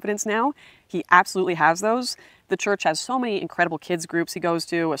extreme confidence now, he absolutely has those. The church has so many incredible kids groups he goes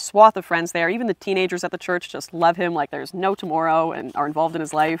to, a swath of friends there. Even the teenagers at the church just love him like there's no tomorrow and are involved in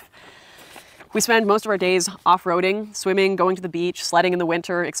his life. We spend most of our days off-roading, swimming, going to the beach, sledding in the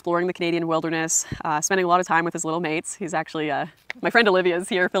winter, exploring the Canadian wilderness, spending a lot of time with his little mates. He's actually, my friend Olivia is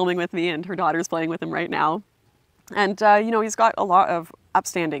here filming with me, and her daughter's playing with him right now. And, you know, he's got a lot of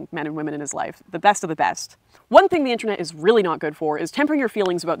upstanding men and women in his life, the best of the best. One thing the internet is really not good for is tempering your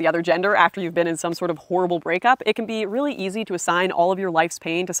feelings about the other gender after you've been in some sort of horrible breakup. It can be really easy to assign all of your life's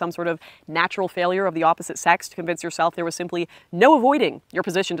pain to some sort of natural failure of the opposite sex to convince yourself there was simply no avoiding your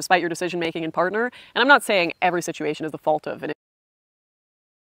position despite your decision-making and partner. And I'm not saying every situation is the fault of an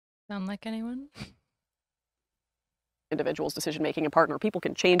Sound like anyone? individual's decision-making and partner. People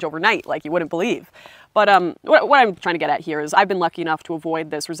can change overnight like you wouldn't believe. But what I'm trying to get at here is I've been lucky enough to avoid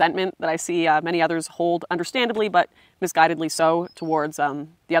this resentment that I see many others hold, understandably but misguidedly so, towards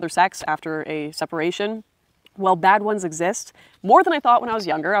the other sex after a separation. Well, bad ones exist more than I thought when I was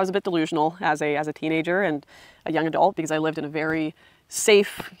younger. I was a bit delusional as a teenager and a young adult because I lived in a very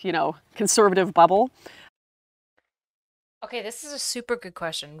safe, you know, conservative bubble. Okay, this is a super good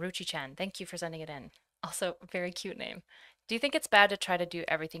question. Ruchi-chan, thank you for sending it in. Also, very cute name. Do you think it's bad to try to do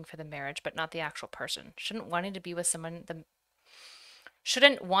everything for the marriage, but not the actual person? Shouldn't wanting to be with someone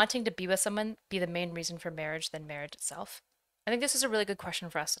be the main reason for marriage than marriage itself? I think this is a really good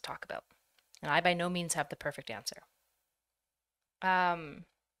question for us to talk about. And I by no means have the perfect answer. I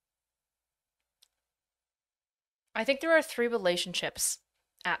think there are 3 relationships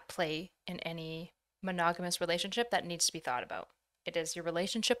at play in any monogamous relationship that needs to be thought about. It is your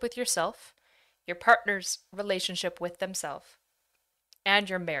relationship with yourself, your partner's relationship with themselves, and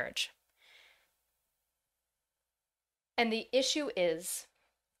your marriage. And the issue is,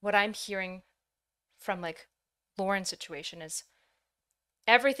 what I'm hearing from like Lauren's situation is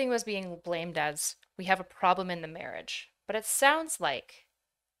everything was being blamed as we have a problem in the marriage. But it sounds like,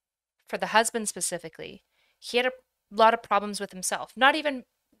 for the husband specifically, he had a lot of problems with himself. Not even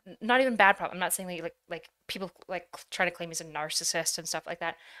bad problem. I'm not saying like people like try to claim he's a narcissist and stuff like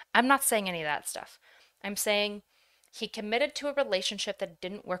that. I'm not saying any of that stuff. I'm saying he committed to a relationship that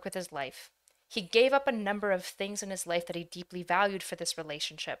didn't work with his life. He gave up a number of things in his life that he deeply valued for this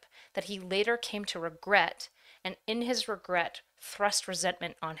relationship that he later came to regret, and in his regret thrust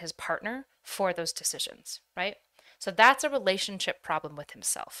resentment on his partner for those decisions, right? So that's a relationship problem with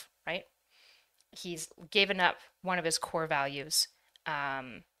himself, right? He's given up one of his core values,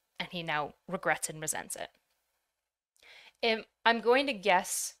 and he now regrets and resents it. I'm going to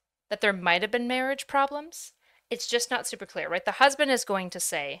guess that there might have been marriage problems. It's just not super clear, right? The husband is going to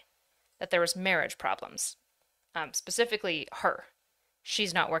say that there was marriage problems, specifically her.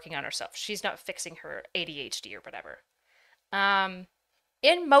 She's not working on herself. She's not fixing her ADHD or whatever.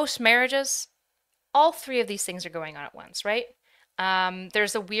 In most marriages, all three of these things are going on at once, right?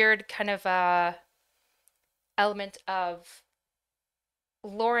 There's a weird kind of element of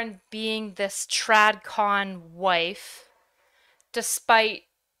Lauren being this tradcon wife, despite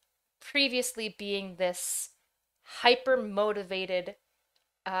previously being this hyper-motivated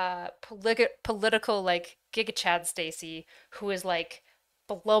political like Giga Chad Stacy, who is like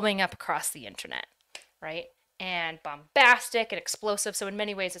blowing up across the internet, right? And bombastic and explosive. So in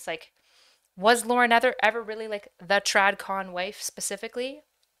many ways, it's like, was Lauren ever really like the tradcon wife specifically?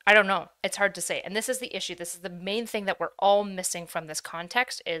 I don't know. It's hard to say. And this is the issue. This is the main thing that we're all missing from this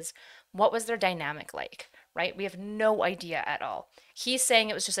context is what was their dynamic like, right? We have no idea at all. He's saying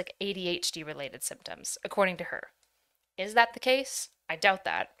it was just like ADHD related symptoms, according to her. Is that the case? I doubt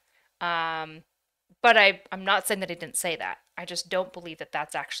that. But I'm not saying that he didn't say that. I just don't believe that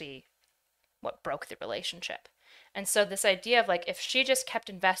that's actually what broke the relationship. And so this idea of like, if she just kept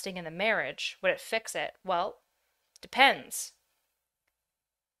investing in the marriage, would it fix it? Well, depends.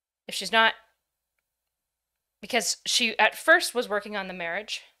 If she's not, because she at first was working on the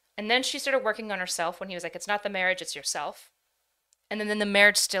marriage, and then she started working on herself when he was like, it's not the marriage, it's yourself. And then the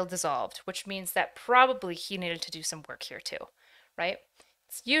marriage still dissolved, which means that probably he needed to do some work here too, right?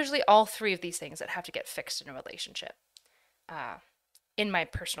 It's usually all three of these things that have to get fixed in a relationship, in my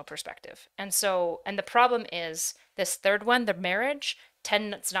personal perspective. And the problem is this third one, the marriage,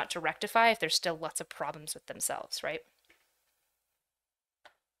 tends not to rectify if there's still lots of problems with themselves, right?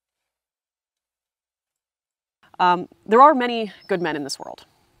 There are many good men in this world.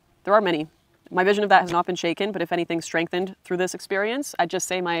 There are many. My vision of that has not been shaken, but if anything strengthened through this experience, I'd just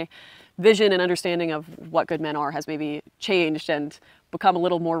say my vision and understanding of what good men are has maybe changed and become a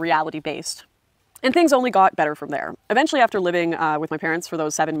little more reality-based. And things only got better from there. Eventually, after living with my parents for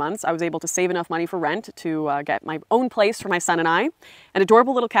those 7 months, I was able to save enough money for rent to get my own place for my son and I, an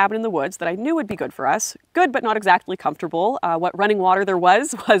adorable little cabin in the woods that I knew would be good for us. Good, but not exactly comfortable. What running water there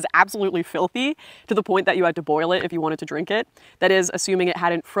was absolutely filthy, to the point that you had to boil it if you wanted to drink it. That is, assuming it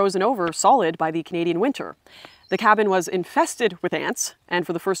hadn't frozen over solid by the Canadian winter. The cabin was infested with ants, and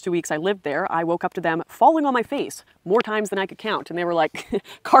for the first 2 weeks I lived there, I woke up to them falling on my face more times than I could count, and they were like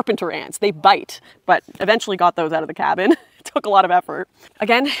carpenter ants. They bite, but eventually got those out of the cabin. It took a lot of effort.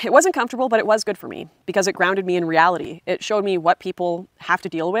 Again, it wasn't comfortable, but it was good for me because it grounded me in reality. It showed me what people have to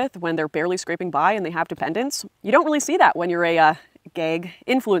deal with when they're barely scraping by and they have dependents. You don't really see that when you're a gag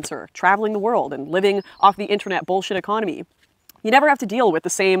influencer traveling the world and living off the internet bullshit economy. You never have to deal with the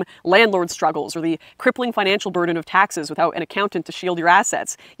same landlord struggles or the crippling financial burden of taxes without an accountant to shield your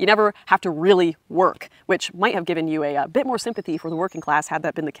assets. You never have to really work, which might have given you a bit more sympathy for the working class had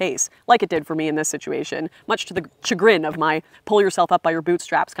that been the case, like it did for me in this situation, much to the chagrin of my pull yourself up by your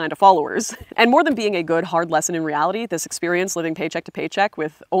bootstraps kind of followers. And more than being a good, hard lesson in reality, this experience living paycheck to paycheck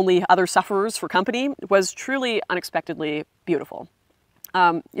with only other sufferers for company was truly unexpectedly beautiful.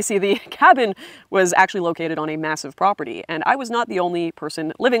 You see, the cabin was actually located on a massive property, and I was not the only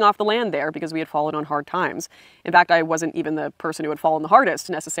person living off the land there because we had fallen on hard times. In fact, I wasn't even the person who had fallen the hardest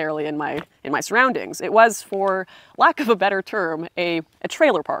necessarily in my surroundings. It was, for lack of a better term, a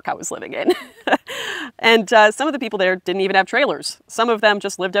trailer park I was living in. And some of the people there didn't even have trailers. Some of them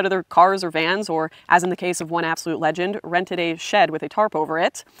just lived out of their cars or vans, or, as in the case of one absolute legend, rented a shed with a tarp over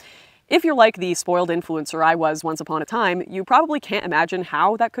it. If you're like the spoiled influencer I was once upon a time, you probably can't imagine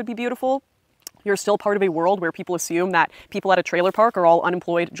how that could be beautiful. You're still part of a world where people assume that people at a trailer park are all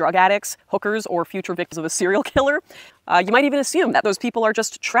unemployed drug addicts, hookers, or future victims of a serial killer. You might even assume that those people are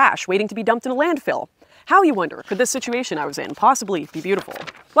just trash waiting to be dumped in a landfill. How, you wonder, could this situation I was in possibly be beautiful?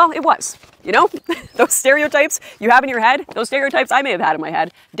 Well, it was. You know, those stereotypes you have in your head, those stereotypes I may have had in my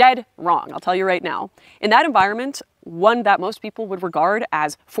head, dead wrong, I'll tell you right now. In that environment, one that most people would regard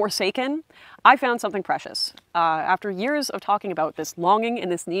as forsaken, I found something precious. After years of talking about this longing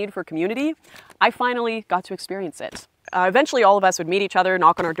and this need for community, I finally got to experience it. Eventually, all of us would meet each other,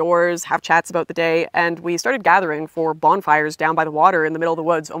 knock on our doors, have chats about the day, and we started gathering for bonfires down by the water in the middle of the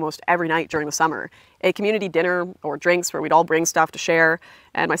woods almost every night during the summer. A community dinner or drinks where we'd all bring stuff to share,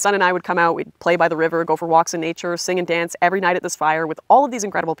 and my son and I would come out, we'd play by the river, go for walks in nature, sing and dance every night at this fire with all of these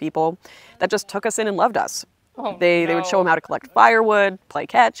incredible people that just took us in and loved us. Oh, They would show them how to collect firewood, play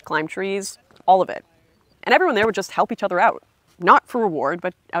catch, climb trees, all of it. And everyone there would just help each other out. Not for reward,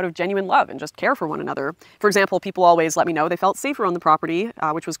 but out of genuine love and just care for one another. For example, people always let me know they felt safer on the property,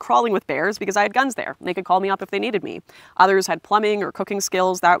 which was crawling with bears, because I had guns there. They could call me up if they needed me. Others had plumbing or cooking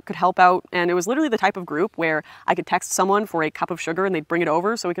skills that could help out, and it was literally the type of group where I could text someone for a cup of sugar and they'd bring it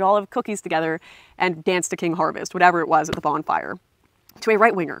over so we could all have cookies together and dance to King Harvest, whatever it was at the bonfire. To a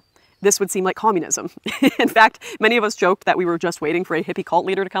right-winger, this would seem like communism. In fact, many of us joked that we were just waiting for a hippie cult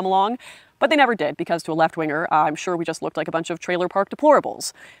leader to come along, but they never did, because to a left-winger, I'm sure we just looked like a bunch of trailer park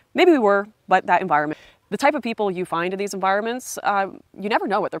deplorables. Maybe we were, but that environment, the type of people you find in these environments, you never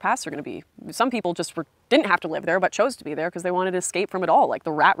know what their pasts are going to be. Some people just didn't have to live there, but chose to be there because they wanted to escape from it all, like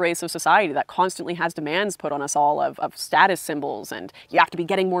the rat race of society that constantly has demands put on us all of status symbols, and you have to be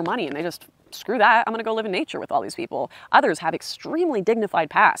getting more money, and they just, screw that, I'm going to go live in nature with all these people. Others have extremely dignified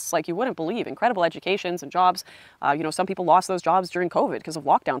pasts, like you wouldn't believe, incredible educations and jobs. You know, some people lost those jobs during COVID because of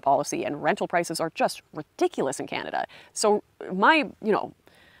lockdown policy, and rental prices are just ridiculous in Canada. So my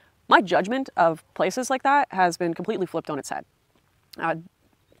judgment of places like that has been completely flipped on its head.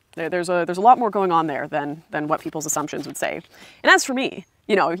 There's a lot more going on there than what people's assumptions would say. And as for me,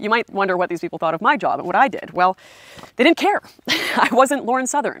 you know, you might wonder what these people thought of my job and what I did. Well, they didn't care. I wasn't Lauren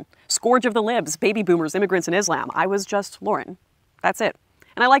Southern, scourge of the libs, baby boomers, immigrants, and Islam. I was just Lauren. That's it.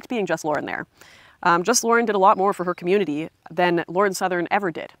 And I liked being just Lauren there. Just Lauren did a lot more for her community than Lauren Southern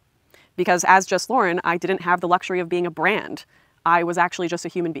ever did. Because as just Lauren, I didn't have the luxury of being a brand. I was actually just a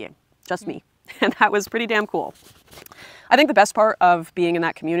human being, just me. And that was pretty damn cool. I think the best part of being in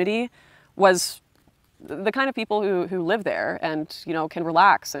that community was the kind of people who live there and, you know, can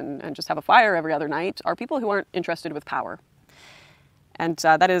relax and just have a fire every other night are people who aren't interested with power. And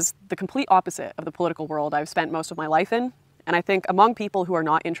that is the complete opposite of the political world I've spent most of my life in. And I think among people who are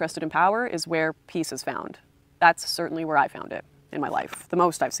not interested in power is where peace is found. That's certainly where I found it in my life, the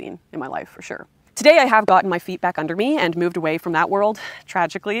most I've seen in my life, for sure. Today I have gotten my feet back under me and moved away from that world,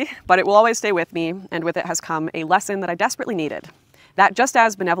 tragically, but it will always stay with me, and with it has come a lesson that I desperately needed. That just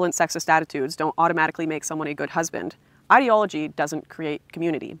as benevolent sexist attitudes don't automatically make someone a good husband, ideology doesn't create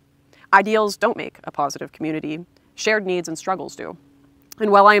community. Ideals don't make a positive community. Shared needs and struggles do.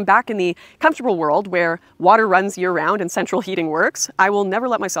 And while I am back in the comfortable world where water runs year-round and central heating works, I will never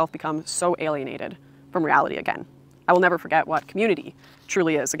let myself become so alienated from reality again. I will never forget what community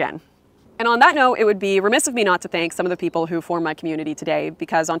truly is again. And on that note, it would be remiss of me not to thank some of the people who form my community today,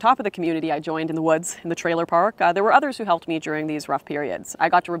 because on top of the community I joined in the woods, in the trailer park, there were others who helped me during these rough periods. I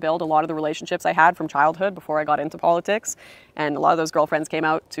got to rebuild a lot of the relationships I had from childhood before I got into politics, and a lot of those girlfriends came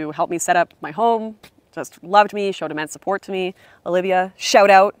out to help me set up my home, just loved me, showed immense support to me. Olivia, shout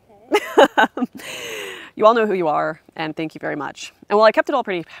out. You all know who you are, and thank you very much. And while I kept it all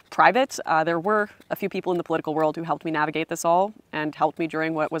pretty private, there were a few people in the political world who helped me navigate this all and helped me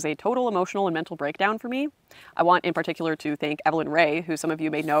during what was a total emotional and mental breakdown for me. I want in particular to thank Evelyn Ray, who some of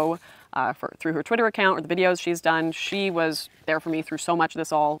you may know through her Twitter account or the videos she's done. She was there for me through so much of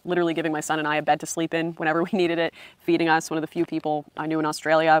this all, literally giving my son and I a bed to sleep in whenever we needed it, feeding us, one of the few people I knew in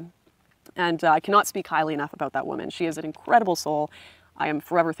Australia. And I cannot speak highly enough about that woman. She is an incredible soul. I am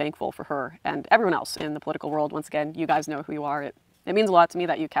forever thankful for her and everyone else in the political world. Once again, you guys know who you are. It means a lot to me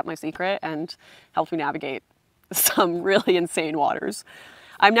that you kept my secret and helped me navigate some really insane waters.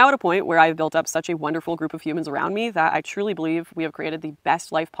 I'm now at a point where I've built up such a wonderful group of humans around me that I truly believe we have created the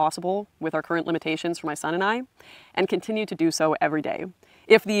best life possible with our current limitations for my son and I, and continue to do so every day.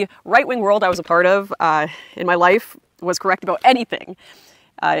 If the right-wing world I was a part of in my life was correct about anything,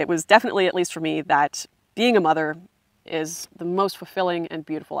 it was definitely, at least for me, that being a mother is the most fulfilling and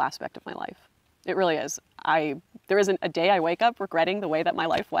beautiful aspect of my life. It really is. There isn't a day I wake up regretting the way that my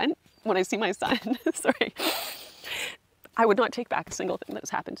life went when I see my son. Sorry. I would not take back a single thing that has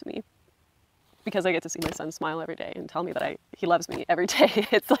happened to me because I get to see my son smile every day and tell me that he loves me every day.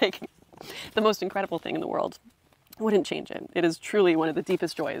 It's like the most incredible thing in the world. I wouldn't change it. It is truly one of the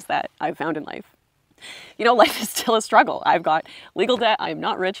deepest joys that I've found in life. You know, life is still a struggle. I've got legal debt. I am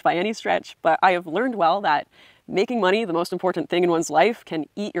not rich by any stretch, but I have learned well that making money, the most important thing in one's life, can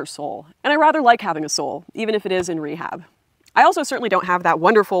eat your soul. And I rather like having a soul, even if it is in rehab. I also certainly don't have that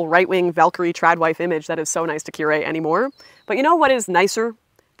wonderful right-wing Valkyrie tradwife image that is so nice to curate anymore. But you know what is nicer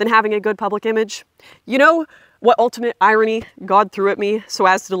than having a good public image? You know what ultimate irony God threw at me so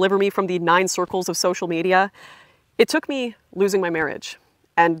as to deliver me from the 9 circles of social media? It took me losing my marriage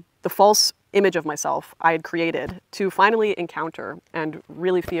and the false image of myself I had created to finally encounter and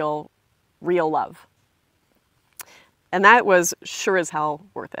really feel real love. And that was sure as hell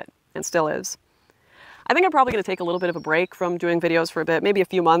worth it, and still is. I think I'm probably going to take a little bit of a break from doing videos for a bit, maybe a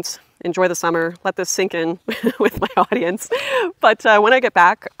few months, enjoy the summer, let this sink in with my audience. But when I get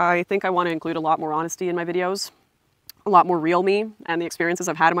back, I think I want to include a lot more honesty in my videos, a lot more real me and the experiences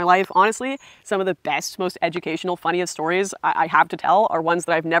I've had in my life. Honestly, some of the best, most educational, funniest stories I have to tell are ones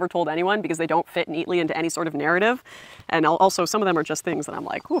that I've never told anyone because they don't fit neatly into any sort of narrative. And also some of them are just things that I'm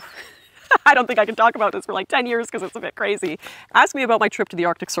like, whew, I don't think I can talk about this for like 10 years because it's a bit crazy. Ask me about my trip to the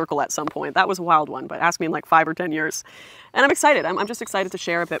Arctic Circle at some point. That was a wild one, but ask me in like 5 or 10 years. And I'm excited. I'm just excited to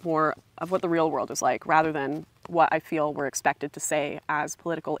share a bit more of what the real world is like rather than what I feel we're expected to say as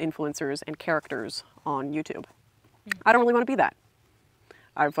political influencers and characters on YouTube. I don't really want to be that.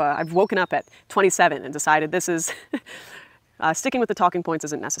 I've woken up at 27 and decided this is sticking with the talking points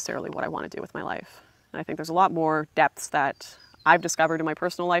isn't necessarily what I want to do with my life. And I think there's a lot more depths that I've discovered in my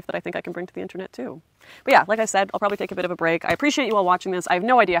personal life that I think I can bring to the internet too. But yeah, like I said, I'll probably take a bit of a break. I appreciate you all watching this. I have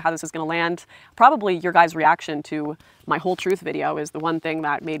no idea how this is going to land. Probably your guys' reaction to my whole truth video is the one thing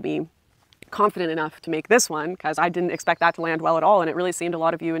that made me confident enough to make this one, because I didn't expect that to land well at all. And it really seemed a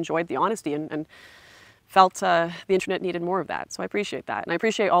lot of you enjoyed the honesty and felt the internet needed more of that. So I appreciate that. And I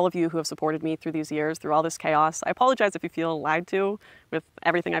appreciate all of you who have supported me through these years, through all this chaos. I apologize if you feel lied to with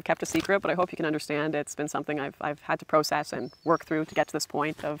everything I've kept a secret, but I hope you can understand it's been something I've had to process and work through to get to this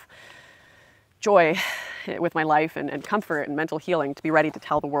point of joy with my life and comfort and mental healing to be ready to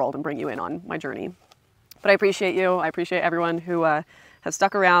tell the world and bring you in on my journey. But I appreciate you. I appreciate everyone who has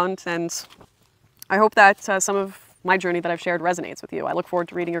stuck around, and I hope that some of my journey that I've shared resonates with you. I look forward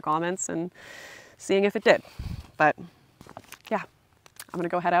to reading your comments and seeing if it did. But yeah, I'm gonna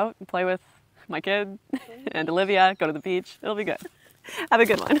go head out and play with my kid and Olivia, go to the beach. It'll be good. Have a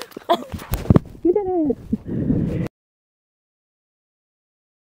good one. You did it.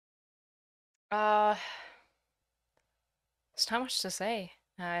 There's not much to say.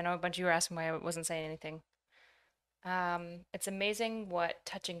 I know a bunch of you were asking why I wasn't saying anything. It's amazing what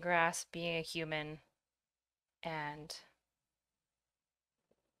touching grass, being a human, and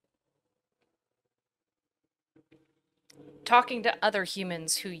talking to other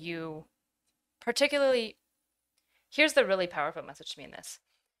humans who you particularly, here's the really powerful message to me in this,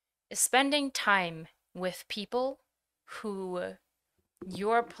 is spending time with people who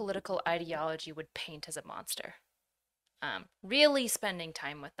your political ideology would paint as a monster. Really spending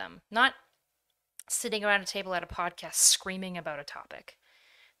time with them, not sitting around a table at a podcast screaming about a topic,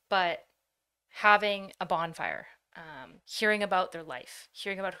 but having a bonfire, hearing about their life,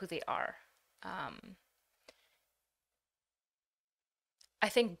 hearing about who they are. I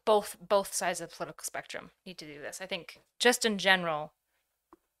think both sides of the political spectrum need to do this. I think just in general,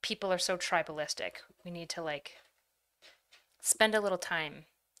 people are so tribalistic. We need to like spend a little time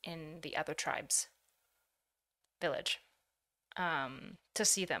in the other tribe's village to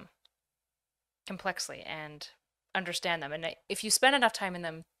see them complexly and understand them. And if you spend enough time in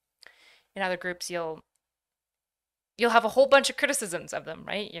them, in other groups, you'll have a whole bunch of criticisms of them,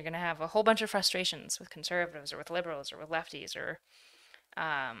 right? You're going to have a whole bunch of frustrations with conservatives or with liberals or with lefties or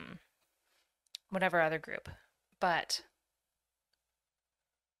whatever other group. But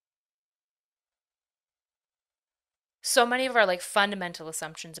so many of our like fundamental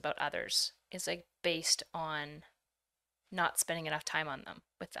assumptions about others is like based on not spending enough time on them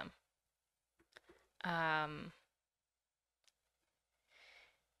with them. That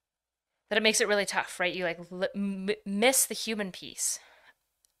it makes it really tough, right? You like miss the human piece,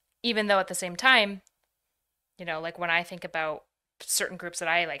 even though at the same time, you know, like when I think about certain groups that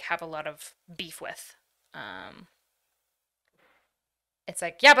I like have a lot of beef with, it's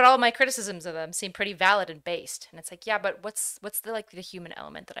like, yeah, but all of my criticisms of them seem pretty valid and based. And it's like, yeah, but what's the like the human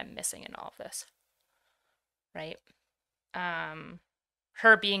element that I'm missing in all of this, right?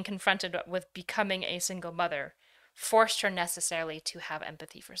 Her being confronted with becoming a single mother forced her necessarily to have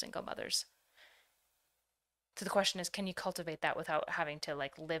empathy for single mothers. So the question is, can you cultivate that without having to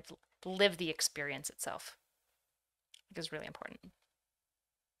like live the experience itself? I think is really important.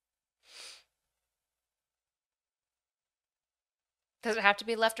 Does it have to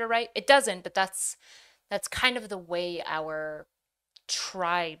be left or right? It doesn't, but that's kind of the way our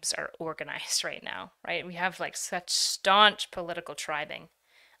tribes are organized right now, right? We have like such staunch political tribing.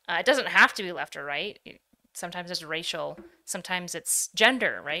 It doesn't have to be left or right. Sometimes it's racial, sometimes it's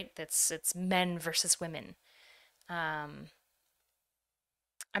gender, right? It's men versus women. I'm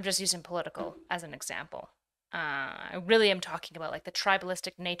just using political as an example. I really am talking about like the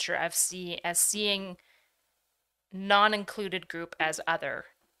tribalistic nature of seeing non-included group as other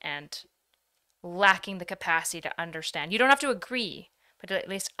and lacking the capacity to understand. You don't have to agree, but to at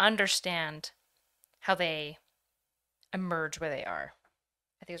least understand how they emerge where they are.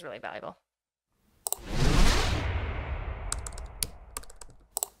 I think is really valuable.